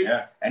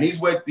undrafted, and he's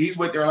with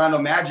the Orlando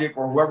Magic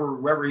or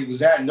wherever he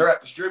was at, and they're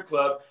at the strip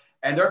club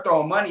and they're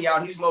throwing money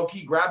out. He's low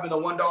key grabbing the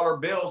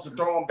 $1 bills to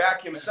throw them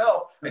back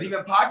himself, and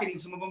even pocketing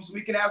some of them so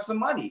he can have some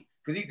money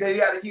because he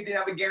didn't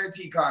have a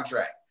guaranteed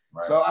contract.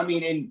 Right. So I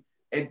mean,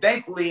 and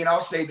thankfully, and I'll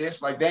say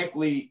this, like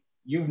thankfully,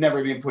 you've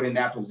never been put in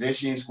that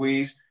position,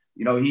 Squeeze.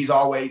 You know, he's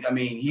always, I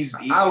mean,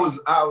 I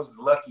was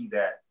lucky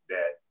that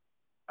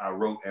I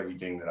wrote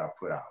everything that I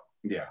put out.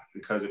 Yeah.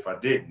 Because if I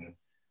didn't,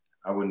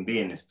 I wouldn't be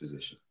in this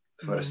position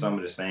for some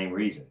of the same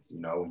reasons.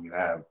 You know, when you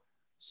have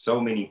so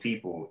many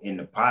people in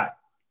the pot,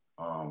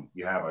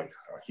 you have a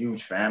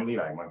huge family.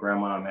 Like my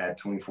grandma had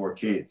 24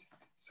 kids.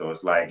 So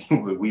it's like,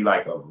 we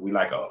like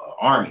a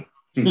army,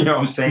 you know what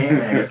I'm saying?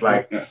 And it's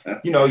like,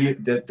 you know,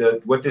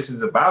 what this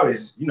is about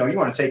is, you know, you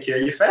want to take care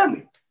of your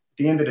family. At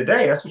the end of the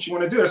day, that's what you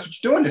want to do. That's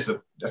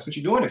what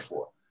you're doing it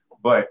for.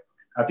 But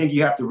I think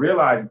you have to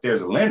realize that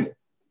there's a limit,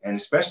 and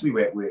especially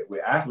with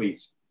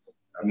athletes.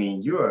 I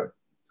mean, you're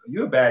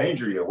a bad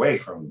injury away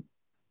from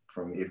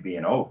it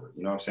being over.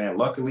 You know what I'm saying?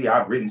 Luckily,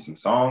 I've written some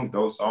songs.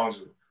 Those songs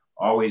are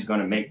always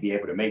going to be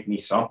able to make me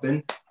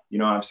something. You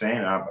know what I'm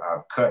saying?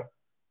 I've cut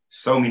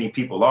so many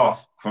people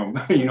off from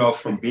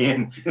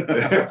being the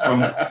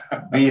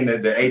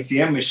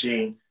ATM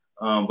machine.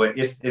 But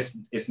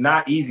it's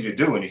not easy to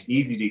do, and it's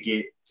easy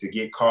to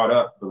get caught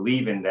up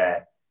believing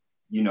that,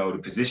 you know, the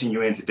position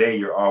you're in today,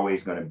 you're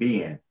always going to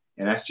be in.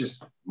 And that's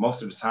just,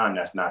 most of the time,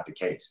 that's not the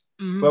case.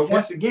 But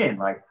once again,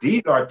 like,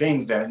 these are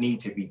things that need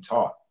to be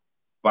taught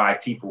by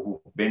people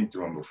who've been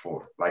through them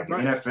before. Like, the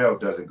NFL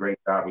does a great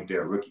job with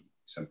their rookie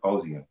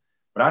symposium,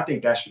 but I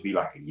think that should be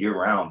like a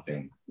year-round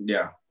thing.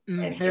 Yeah.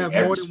 And have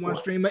more than one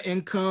stream of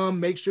income.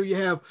 Make sure you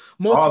have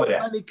multiple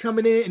money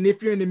coming in. And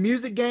if you're in the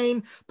music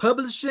game,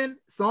 publishing,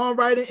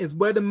 songwriting is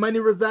where the money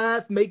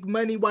resides. Make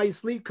money while you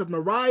sleep, because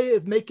Mariah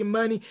is making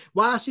money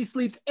while she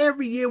sleeps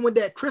every year when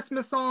that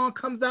Christmas song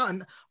comes out,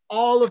 and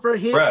all of her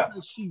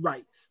hits she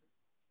writes.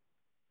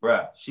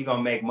 Bruh, she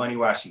gonna make money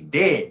while she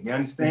dead. You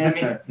understand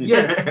me?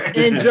 Yeah.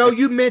 And Joe,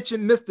 you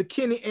mentioned Mr.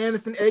 Kenny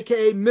Anderson,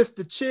 aka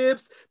Mr.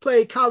 Chips,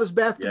 played college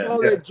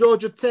basketball at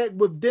Georgia Tech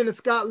with Dennis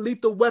Scott,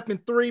 Lethal Weapon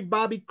 3,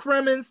 Bobby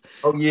Cremins.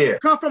 Oh yeah.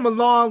 Come from a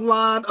long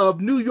line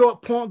of New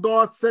York point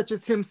guards such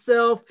as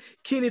himself,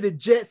 Kenny the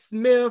Jet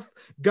Smith,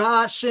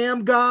 God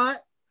Sham God.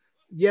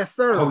 Yes,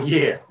 sir. Oh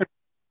yeah.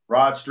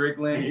 Rod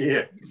Strickland.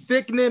 Yeah.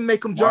 Sickening,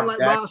 make them jump like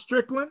Rod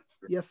Strickland.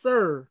 Yes,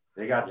 sir.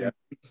 They got the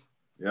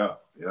Yeah.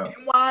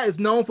 NY is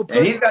known for,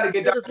 and he's got a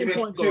good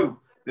documentary too.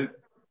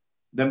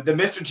 The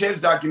Mr. Chips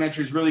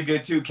documentary is really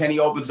good too. Kenny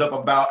opens up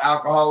about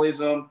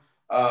alcoholism,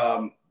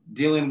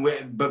 dealing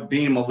with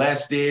being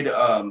molested,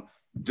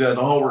 the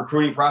whole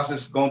recruiting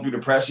process, going through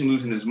depression,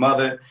 losing his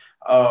mother,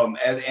 and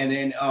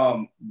then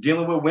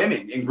dealing with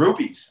women and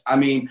groupies. I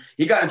mean,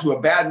 he got into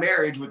a bad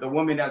marriage with a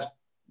woman that's a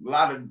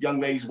lot of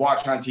young ladies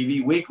watch on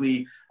TV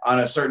weekly on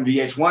a certain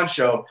VH1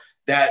 show.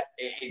 That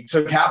it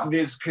took half of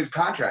his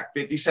contract,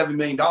 $57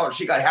 million.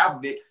 She got half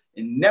of it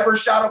and never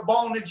shot a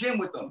ball in the gym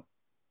with them,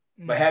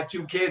 but had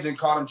 2 kids and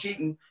caught him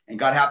cheating and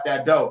got half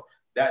that dough.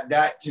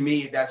 That to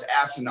me, that's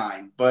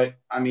asinine. But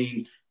I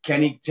mean,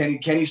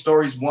 Kenny's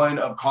story is one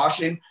of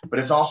caution, but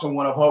it's also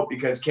one of hope,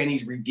 because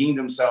Kenny's redeemed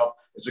himself.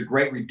 It's a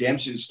great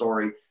redemption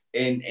story.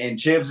 And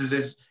Chips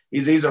is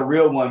he's a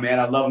real one, man.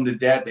 I love him to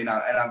death, and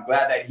I'm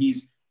glad that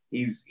he's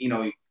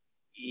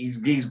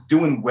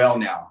doing well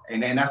now,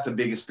 and that's the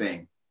biggest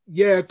thing.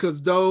 Yeah,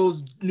 because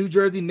those New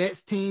Jersey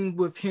Nets team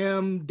with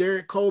him,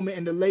 Derek Coleman,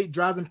 and the late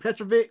Drazen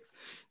Petrovic,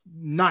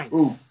 nice.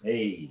 Ooh,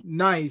 hey.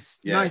 Nice.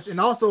 And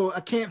also,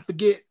 I can't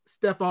forget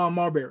Stephon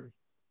Marbury.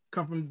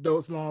 Come from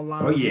those long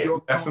lines. Oh, yeah.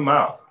 F him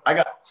out. I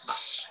got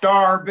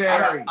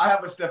Starberry. I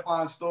have a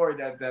Stephon story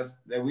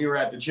that we were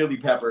at the Chili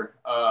Pepper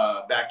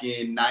back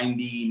in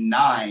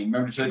 '99.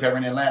 Remember the Chili Pepper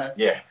in Atlanta?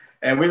 Yeah.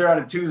 And we were on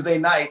a Tuesday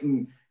night,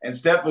 and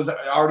Steph was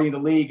already in the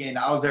league, and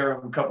I was there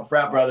with a couple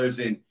frat brothers,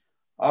 and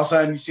all of a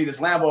sudden, you see this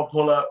Lambo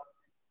pull up,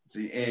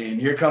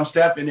 and here comes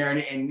Steph in there.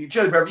 And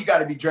Chili Pepper, you got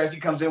to be dressed. He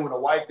comes in with a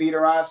white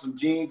beater on, some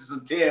jeans, and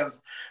some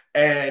Timbs.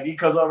 And he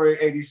comes over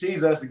and he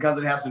sees us and comes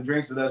in and has some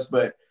drinks with us.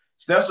 But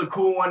Steph's a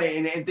cool one.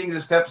 And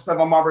things that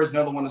Stephon Marbury is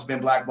another one that's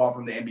been blackballed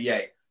from the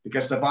NBA,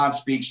 because Stephon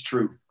speaks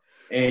truth.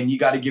 And you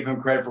got to give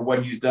him credit for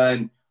what he's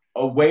done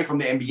away from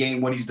the NBA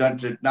and what he's done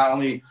to not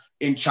only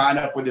in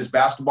China for this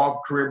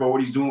basketball career, but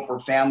what he's doing for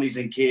families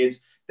and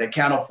kids that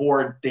can't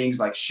afford things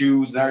like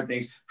shoes and other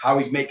things, how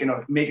he's making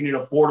it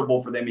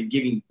affordable for them and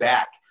giving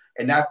back.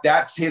 And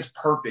that's his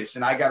purpose.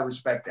 And I got to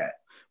respect that.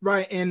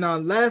 Right. And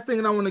last thing,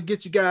 and I want to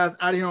get you guys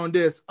out of here on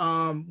this.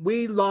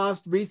 We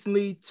lost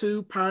recently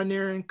 2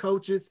 pioneering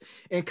coaches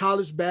in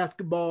college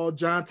basketball,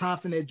 John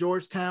Thompson at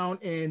Georgetown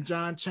and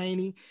John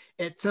Chaney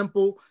at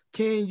Temple.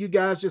 Can you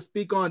guys just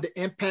speak on the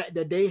impact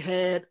that they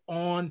had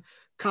on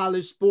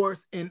college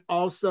sports, and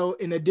also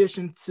in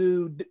addition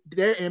to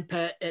their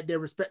impact at their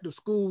respective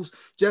schools,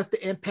 just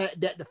the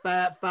impact that the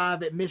Fab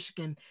Five at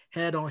Michigan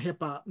had on hip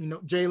hop? You know,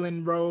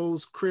 Jalen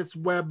Rose, Chris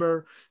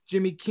Webber,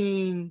 Jimmy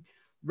King,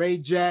 Ray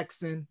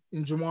Jackson,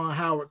 and Juwan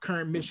Howard,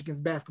 current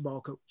Michigan's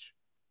basketball coach.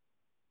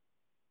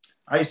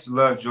 I used to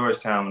love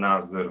Georgetown when I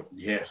was little.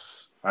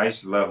 Yes. I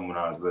used to love him when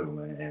I was little,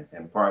 man.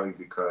 And partly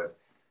because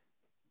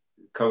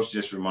Coach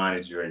just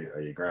reminded you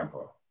of your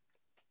grandpa.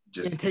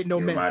 Just take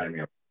no mess. Reminded me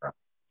of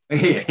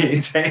yeah,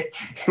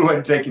 he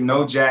wasn't taking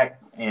no jack,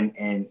 and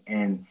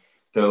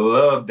the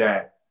love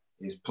that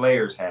his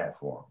players had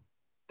for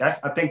him.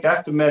 I think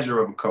that's the measure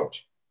of a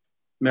coach.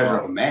 Measure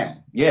of a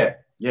man. Yeah.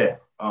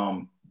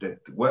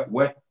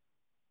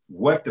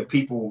 What the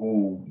people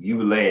who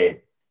you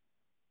led,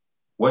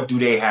 what do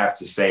they have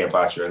to say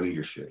about your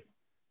leadership?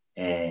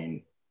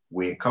 And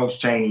with Coach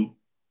Chaney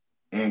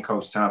and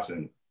Coach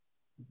Thompson,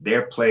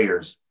 their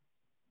players,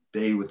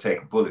 they would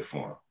take a bullet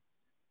for them.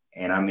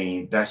 And I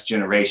mean, that's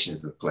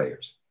generations of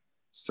players.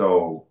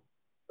 So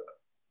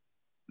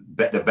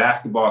the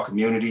basketball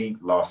community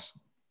lost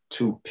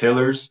 2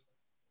 pillars.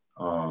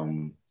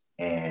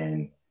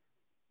 And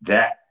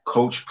that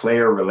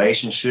coach-player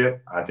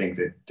relationship, I think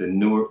that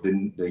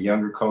the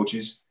younger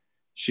coaches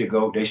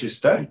they should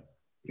study.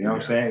 You know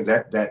what I'm saying? Is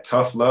that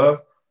tough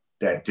love,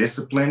 that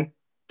discipline,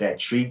 that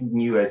treating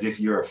you as if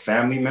you're a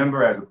family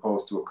member as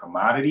opposed to a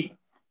commodity,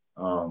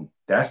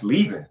 that's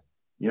leaving.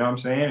 You know what I'm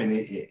saying? And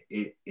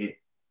it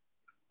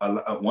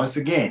once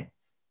again,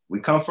 we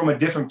come from a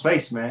different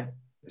place, man.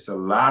 It's a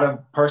lot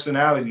of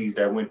personalities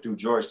that went through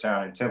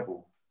Georgetown and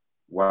Temple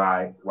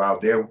while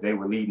they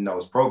were leading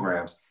those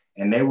programs,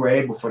 and they were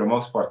able, for the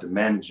most part, to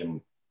manage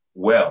them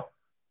well.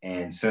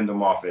 and send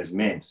them off as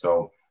men.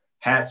 So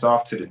hats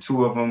off to the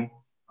two of them.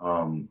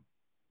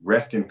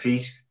 Rest in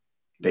peace.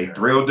 They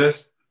thrilled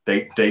us.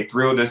 They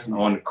thrilled us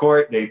on the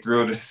court. They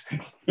thrilled us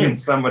in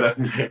some of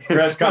the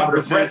press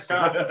conferences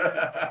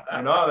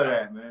and all of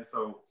that, man.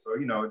 So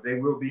you know, they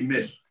will be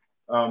missed.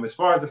 As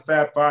far as the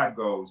Fab Five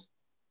goes,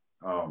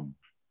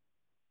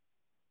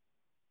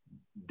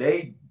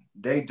 they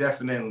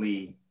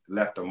definitely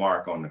left a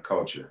mark on the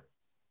culture,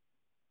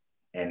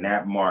 and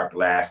that mark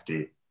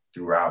lasted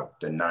throughout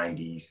the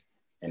 90s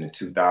and the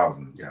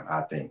 2000s. Yeah.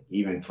 I think,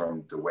 even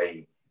from the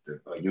way the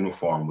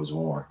uniform was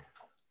worn.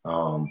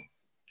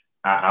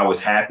 I was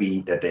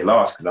happy that they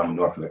lost because I'm a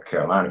North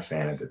Carolina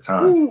fan at the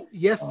time. Ooh,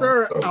 yes,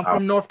 sir. So I'm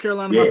from North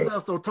Carolina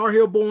myself, so Tar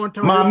Heel born.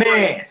 My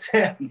man,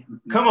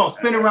 come on,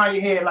 spin around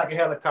your head like a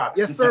helicopter.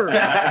 Yes, sir.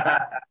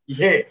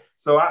 Yeah.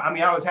 So I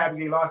mean, I was happy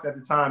they lost at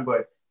the time,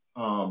 but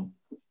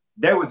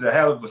there was a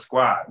hell of a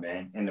squad,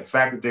 man. And the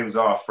fact that they was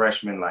all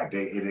freshmen, like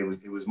it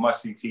was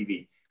must see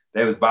TV.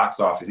 There was box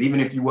office. Even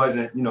if you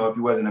wasn't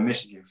a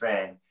Michigan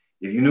fan,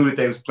 if you knew that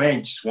they was playing,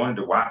 you just wanted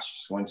to watch,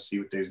 just wanted to see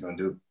what they was gonna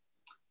do.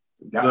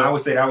 I would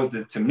say that was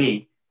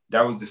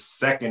the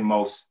second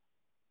most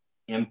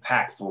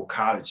impactful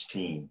college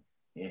team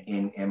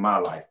in my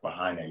life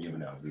behind that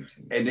UNLV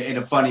team. And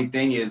the funny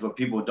thing is, what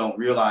people don't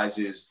realize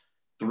is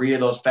 3 of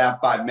those Fab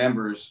Five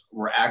members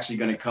were actually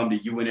going to come to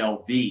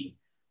UNLV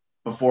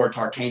before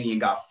Tarkanian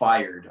got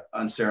fired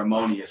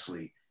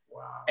unceremoniously.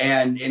 Wow.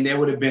 And they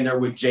would have been there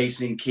with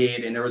Jason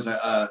Kidd, and there was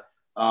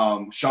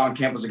Sean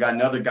Kemp was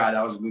another guy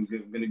that was going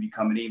to be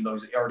coming in, though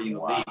he's already in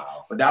the league.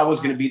 But that was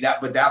going to be that.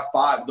 But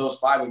those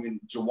five would have been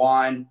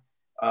Jawan,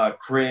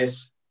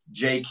 Chris,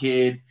 J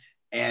Kidd,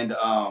 and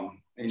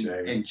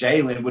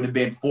Jalen would have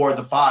been 4 of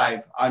the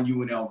 5 on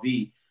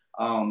UNLV.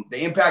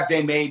 The impact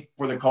they made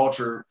for the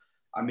culture,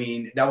 I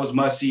mean, that was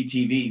must-see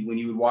TV when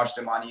you would watch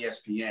them on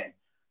ESPN.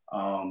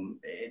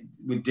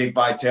 With Dick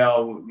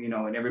Vitale, you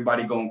know, and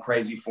everybody going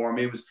crazy for him.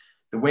 It was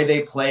the way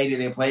they played,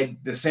 and they played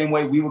the same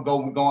way we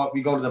go to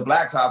the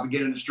blacktop, we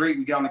get in the street,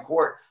 we get on the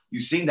court.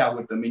 You've seen that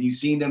with them, and you've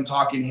seen them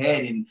talking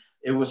head, and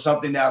it was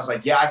something that was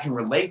like, yeah, I can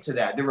relate to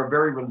that. They were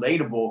very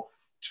relatable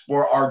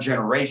for our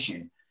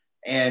generation.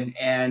 And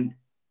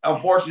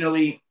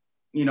unfortunately,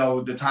 you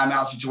know, the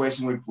timeout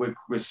situation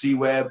with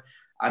C-Web,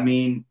 I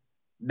mean,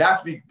 and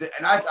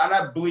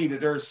I believe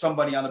that there's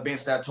somebody on the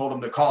bench that told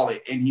him to call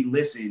it, and he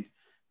listened,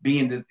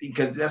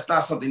 because that's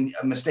not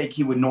a mistake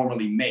he would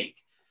normally make.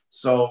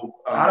 So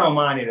I don't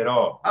mind it at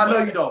all. I know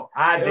you don't.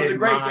 I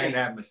didn't mind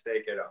that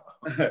mistake at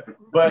all.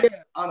 But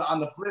on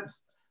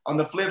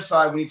the flip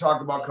side, when you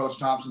talk about Coach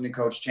Thompson and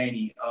Coach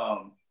Chaney,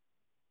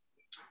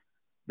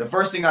 the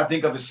first thing I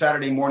think of is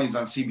Saturday mornings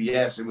on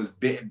CBS. It was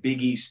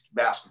Big East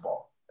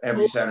basketball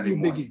every Saturday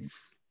morning. Big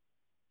East.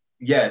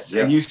 Yes,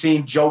 yep. And you've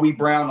seen Joey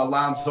Brown,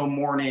 Alonzo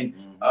Mourning,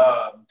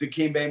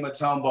 Dikembe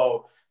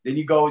Mutombo. Then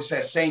you go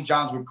to St.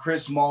 John's with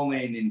Chris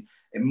Mullin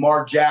and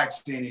Mark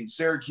Jackson, and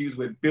Syracuse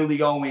with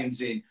Billy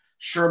Owens and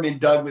Sherman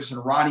Douglas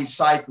and Ronnie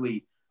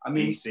Cycli. I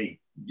mean, DC.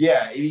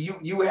 Yeah,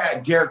 you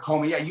had Derek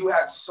Coleman. Yeah, you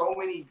had so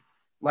many.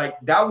 Like,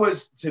 that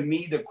was, to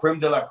me, the creme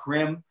de la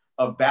creme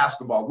of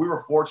basketball. We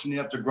were fortunate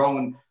enough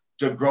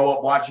to grow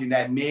up watching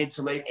that mid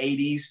to late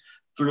 80s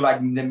through like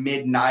the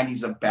mid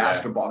 90s of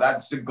basketball. Yeah.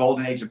 That's the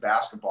golden age of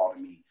basketball to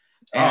me.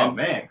 And,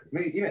 man,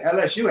 even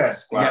LSU had a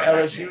squad. Yeah,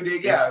 LSU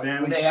did. Yeah,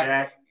 Stanley,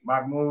 Shaq,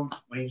 Mahmoud,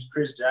 when he was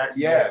Chris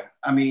Jackson. Yeah,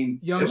 I mean,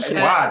 young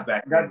squads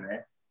back then,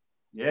 man.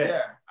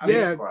 Yeah, I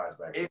mean, squads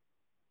back then.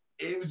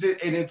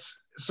 It's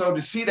so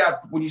to see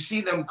that when you see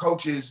them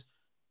coaches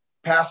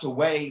pass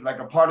away, like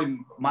a part of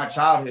my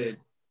childhood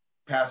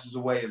passes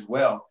away as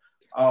well.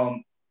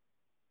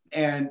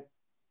 And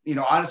you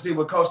know, honestly,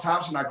 with Coach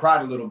Thompson, I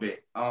cried a little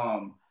bit.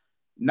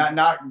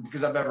 Not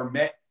because I've ever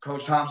met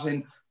Coach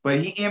Thompson, but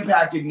he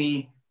impacted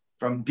me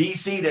from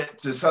DC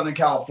to Southern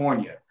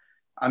California.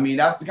 I mean,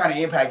 that's the kind of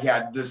impact he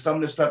had. Some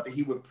of the stuff that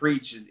he would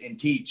preach and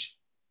teach,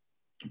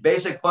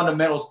 basic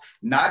fundamentals,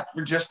 not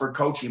just for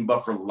coaching,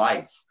 but for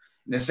life.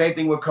 And the same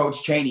thing with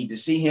Coach Chaney, to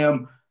see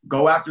him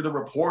go after the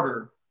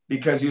reporter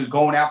because he was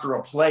going after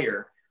a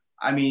player.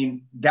 I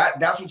mean,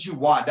 that's what you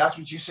want. That's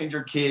what you send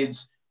your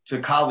kids to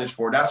college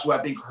for. That's what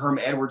I think Herm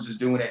Edwards is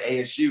doing at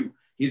ASU.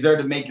 He's there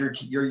to make your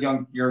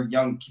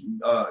young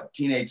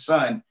teenage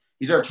son.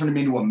 He's there to turn him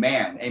into a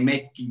man and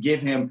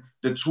give him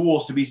the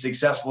tools to be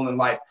successful in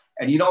life.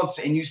 And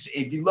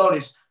if you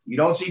notice, you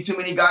don't see too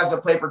many guys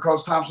that play for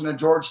Coach Thompson at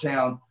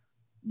Georgetown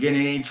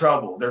getting in any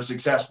trouble. They're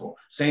successful.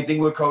 Same thing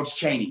with Coach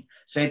Chaney.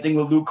 Same thing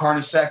with Luke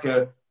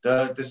Carnesecca,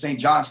 the St.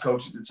 John's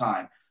coach at the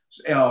time.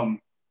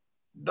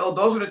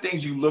 Those are the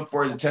things you look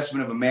for as a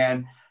testament of a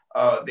man.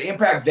 The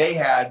impact they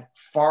had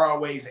far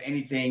outweighs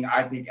anything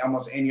I think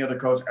almost any other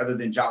coach other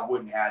than John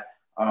Wooden had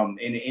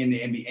in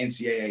the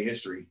NCAA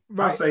history.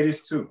 Right. I'll say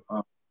this too.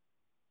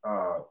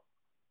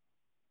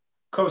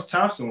 Coach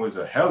Thompson was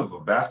a hell of a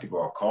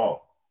basketball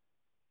call.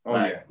 Oh,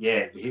 like,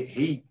 yeah.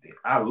 He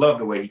I love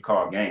the way he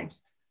called games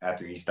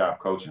after he stopped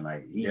coaching.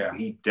 Like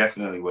he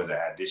definitely was an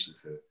addition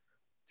to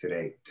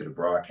the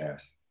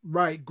broadcast.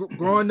 Right.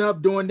 Growing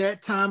up during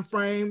that time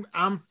frame,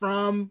 I'm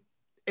from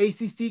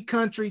ACC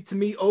country, to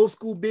me, old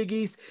school Big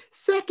East,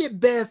 second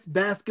best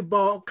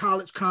basketball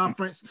college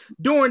conference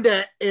during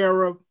that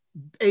era.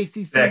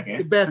 ACC, Second.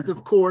 the best,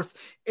 of course.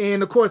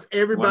 And of course,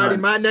 everybody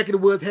in 100. my neck of the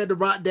woods had to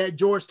rock that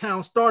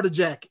Georgetown starter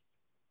jacket.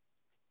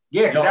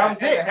 Yeah, because Yo, that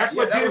was it. yeah, That's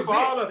what that did it was for it.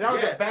 all of them. That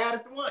was the Yes.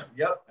 baddest one.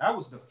 Yep. That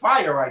was the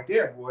fighter right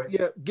there, boy.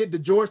 Yeah, get the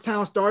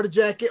Georgetown starter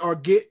jacket or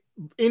get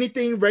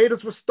anything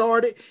Raiders was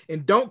started,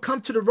 and don't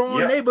come to the wrong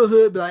Yep.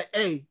 neighborhood. Be like,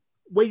 hey,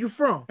 where you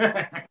from?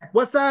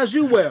 What size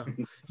you wear?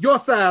 Your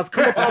size.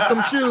 Come up off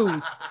them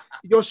shoes.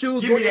 Your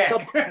shoes, Give me gonna end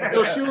up,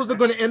 your shoes are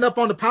going to end up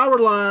on the power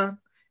line,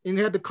 and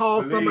you had to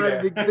call Believe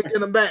somebody that. to get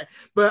them back.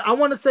 But I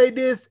want to say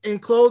this in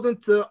closing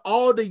to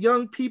all the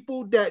young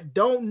people that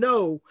don't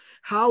know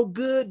how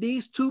good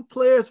these two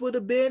players would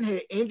have been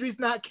had injuries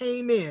not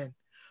came in.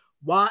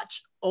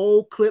 Watch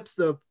old clips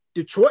of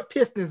Detroit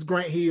Pistons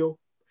Grant Hill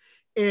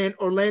and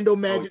Orlando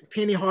Magic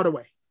Penny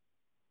Hardaway.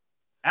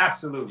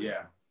 Absolutely.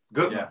 Yeah.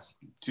 Good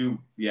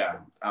Yeah.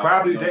 ones.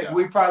 Probably.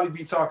 We probably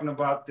be talking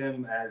about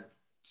them as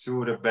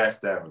two of the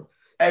best ever.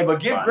 Hey, but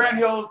give Fine. Grant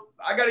Hill.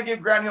 I got to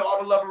give Grant Hill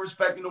all the love and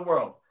respect in the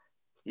world.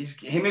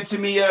 Him and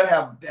Tamia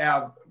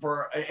have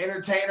for an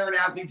entertainer and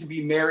athlete to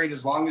be married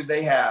as long as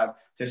they have,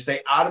 to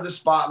stay out of the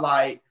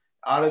spotlight,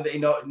 out of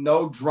the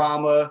no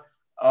drama,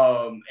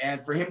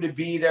 and for him to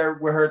be there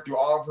with her through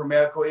all of her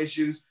medical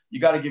issues. You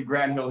got to give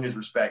Grant Hill his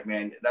respect,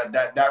 man.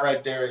 That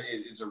right there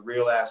is a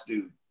real ass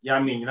dude. Yeah, I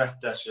mean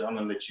that's your, I'm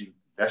gonna let you.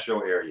 That's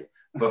your area.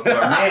 But for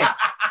a man,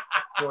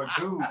 for a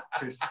dude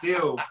to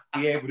still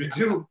be able to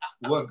do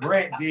what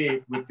Grant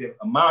did with the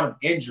amount of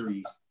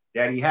injuries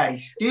that he had, he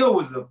still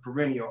was a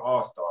perennial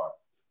all-star.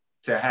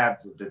 To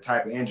have the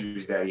type of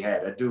injuries that he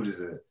had, that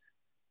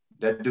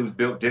dude's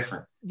built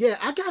different. Yeah,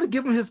 I got to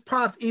give him his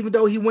props, even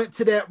though he went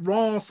to that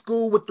wrong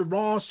school with the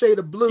wrong shade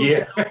of blue.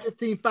 Yeah.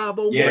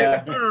 15501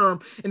 Yeah.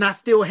 term, and I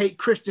still hate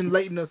Christian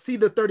Laettner. See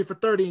the 30 for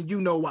 30, and you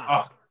know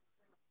why.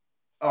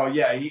 Oh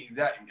yeah, I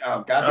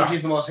think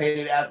he's the most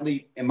hated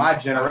athlete in my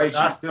generation.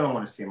 I still don't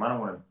want to see him. I don't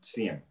want to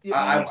see him. Yeah.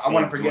 I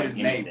want to forget his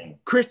name.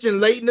 Christian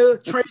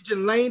Laettner,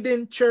 Trajan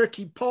Langdon,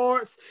 Cherokee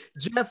Parks,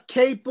 Jeff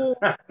Capel,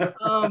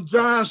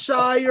 John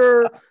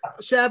Shire,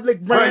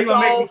 Shavlik Bro, you gonna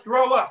make me Randolph.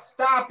 throw up?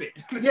 Stop it.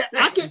 Yeah,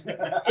 I can.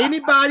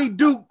 Anybody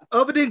Duke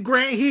other than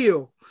Grant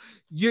Hill,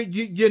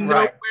 you know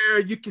Right.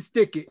 where you can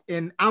stick it,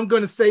 and I'm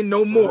gonna say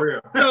no For more.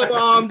 real.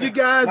 So, you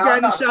guys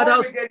got any shout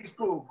outs? Corey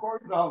cool.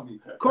 Corey's the homie.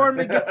 Corey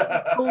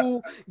McGee,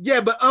 cool.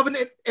 Yeah, but other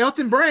than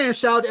Elton Brand,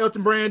 shout out to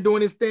Elton Brand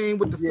doing his thing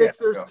with the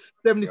Sixers,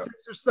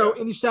 76ers. So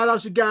any shout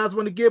outs you guys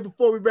want to give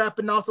before we wrap,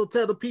 and also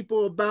tell the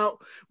people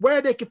about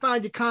where they can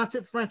find your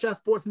content, Franchise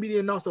Sports Media,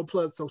 and also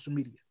plug social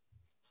media.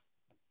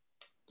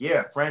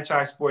 Yeah,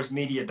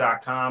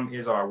 franchisesportsmedia.com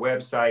is our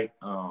website.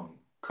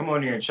 Come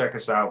on here and check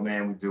us out,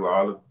 man. We do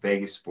all of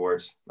Vegas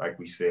sports, like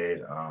we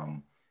said.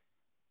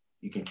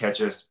 You can catch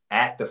us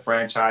at the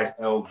Franchise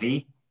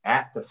LV,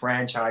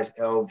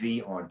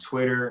 on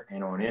Twitter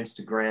and on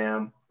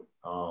Instagram,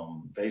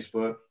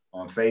 Facebook.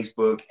 on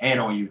Facebook, and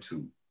on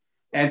YouTube.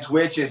 And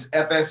Twitch is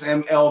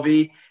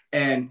FSMLV.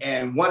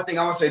 And one thing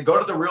I want to say,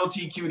 go to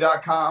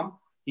therealtq.com.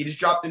 He just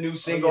dropped a new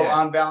single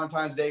on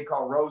Valentine's Day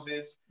called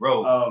Roses.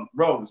 Rose.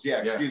 Rose,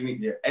 excuse me.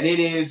 Yeah. And it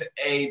is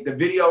the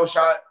video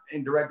shot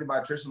and directed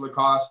by Tristan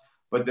Lacoste,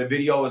 but the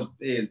video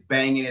is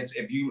banging.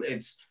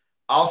 It's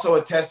also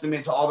a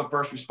testament to all the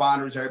first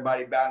responders,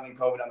 everybody battling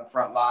COVID on the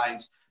front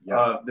lines.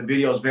 Yeah. The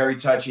video is very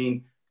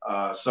touching.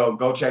 So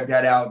go check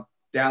that out.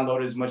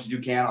 Download it as much as you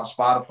can on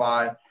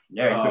Spotify.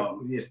 Yeah,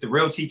 it's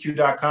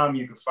therealtq.com.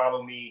 You can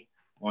follow me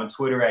on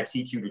Twitter at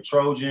TQ the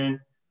Trojan.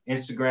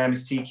 Instagram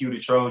is TQ the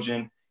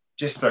Trojan.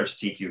 Just search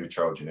TQ the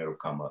Trojan. It'll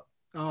come up.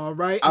 All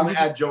right. I'm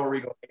at Joe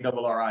Arrigo,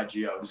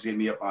 ARRIGO. Just hit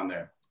me up on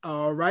there.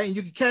 All right. And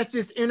you can catch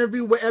this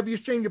interview wherever you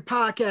stream your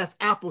podcast,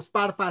 Apple,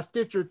 Spotify,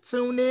 Stitcher,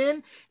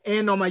 TuneIn,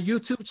 and on my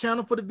YouTube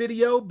channel for the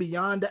video,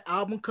 Beyond the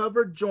Album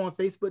Cover. Join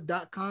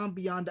Facebook.com,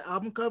 Beyond the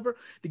Album Cover,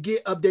 to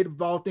get updated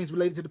with all things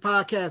related to the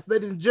podcast.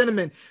 Ladies and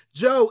gentlemen,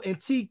 Joe and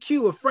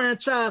TQ of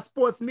Franchise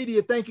Sports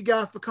Media, thank you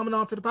guys for coming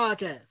on to the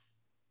podcast.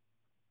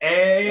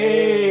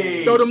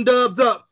 Hey! Throw them dubs up.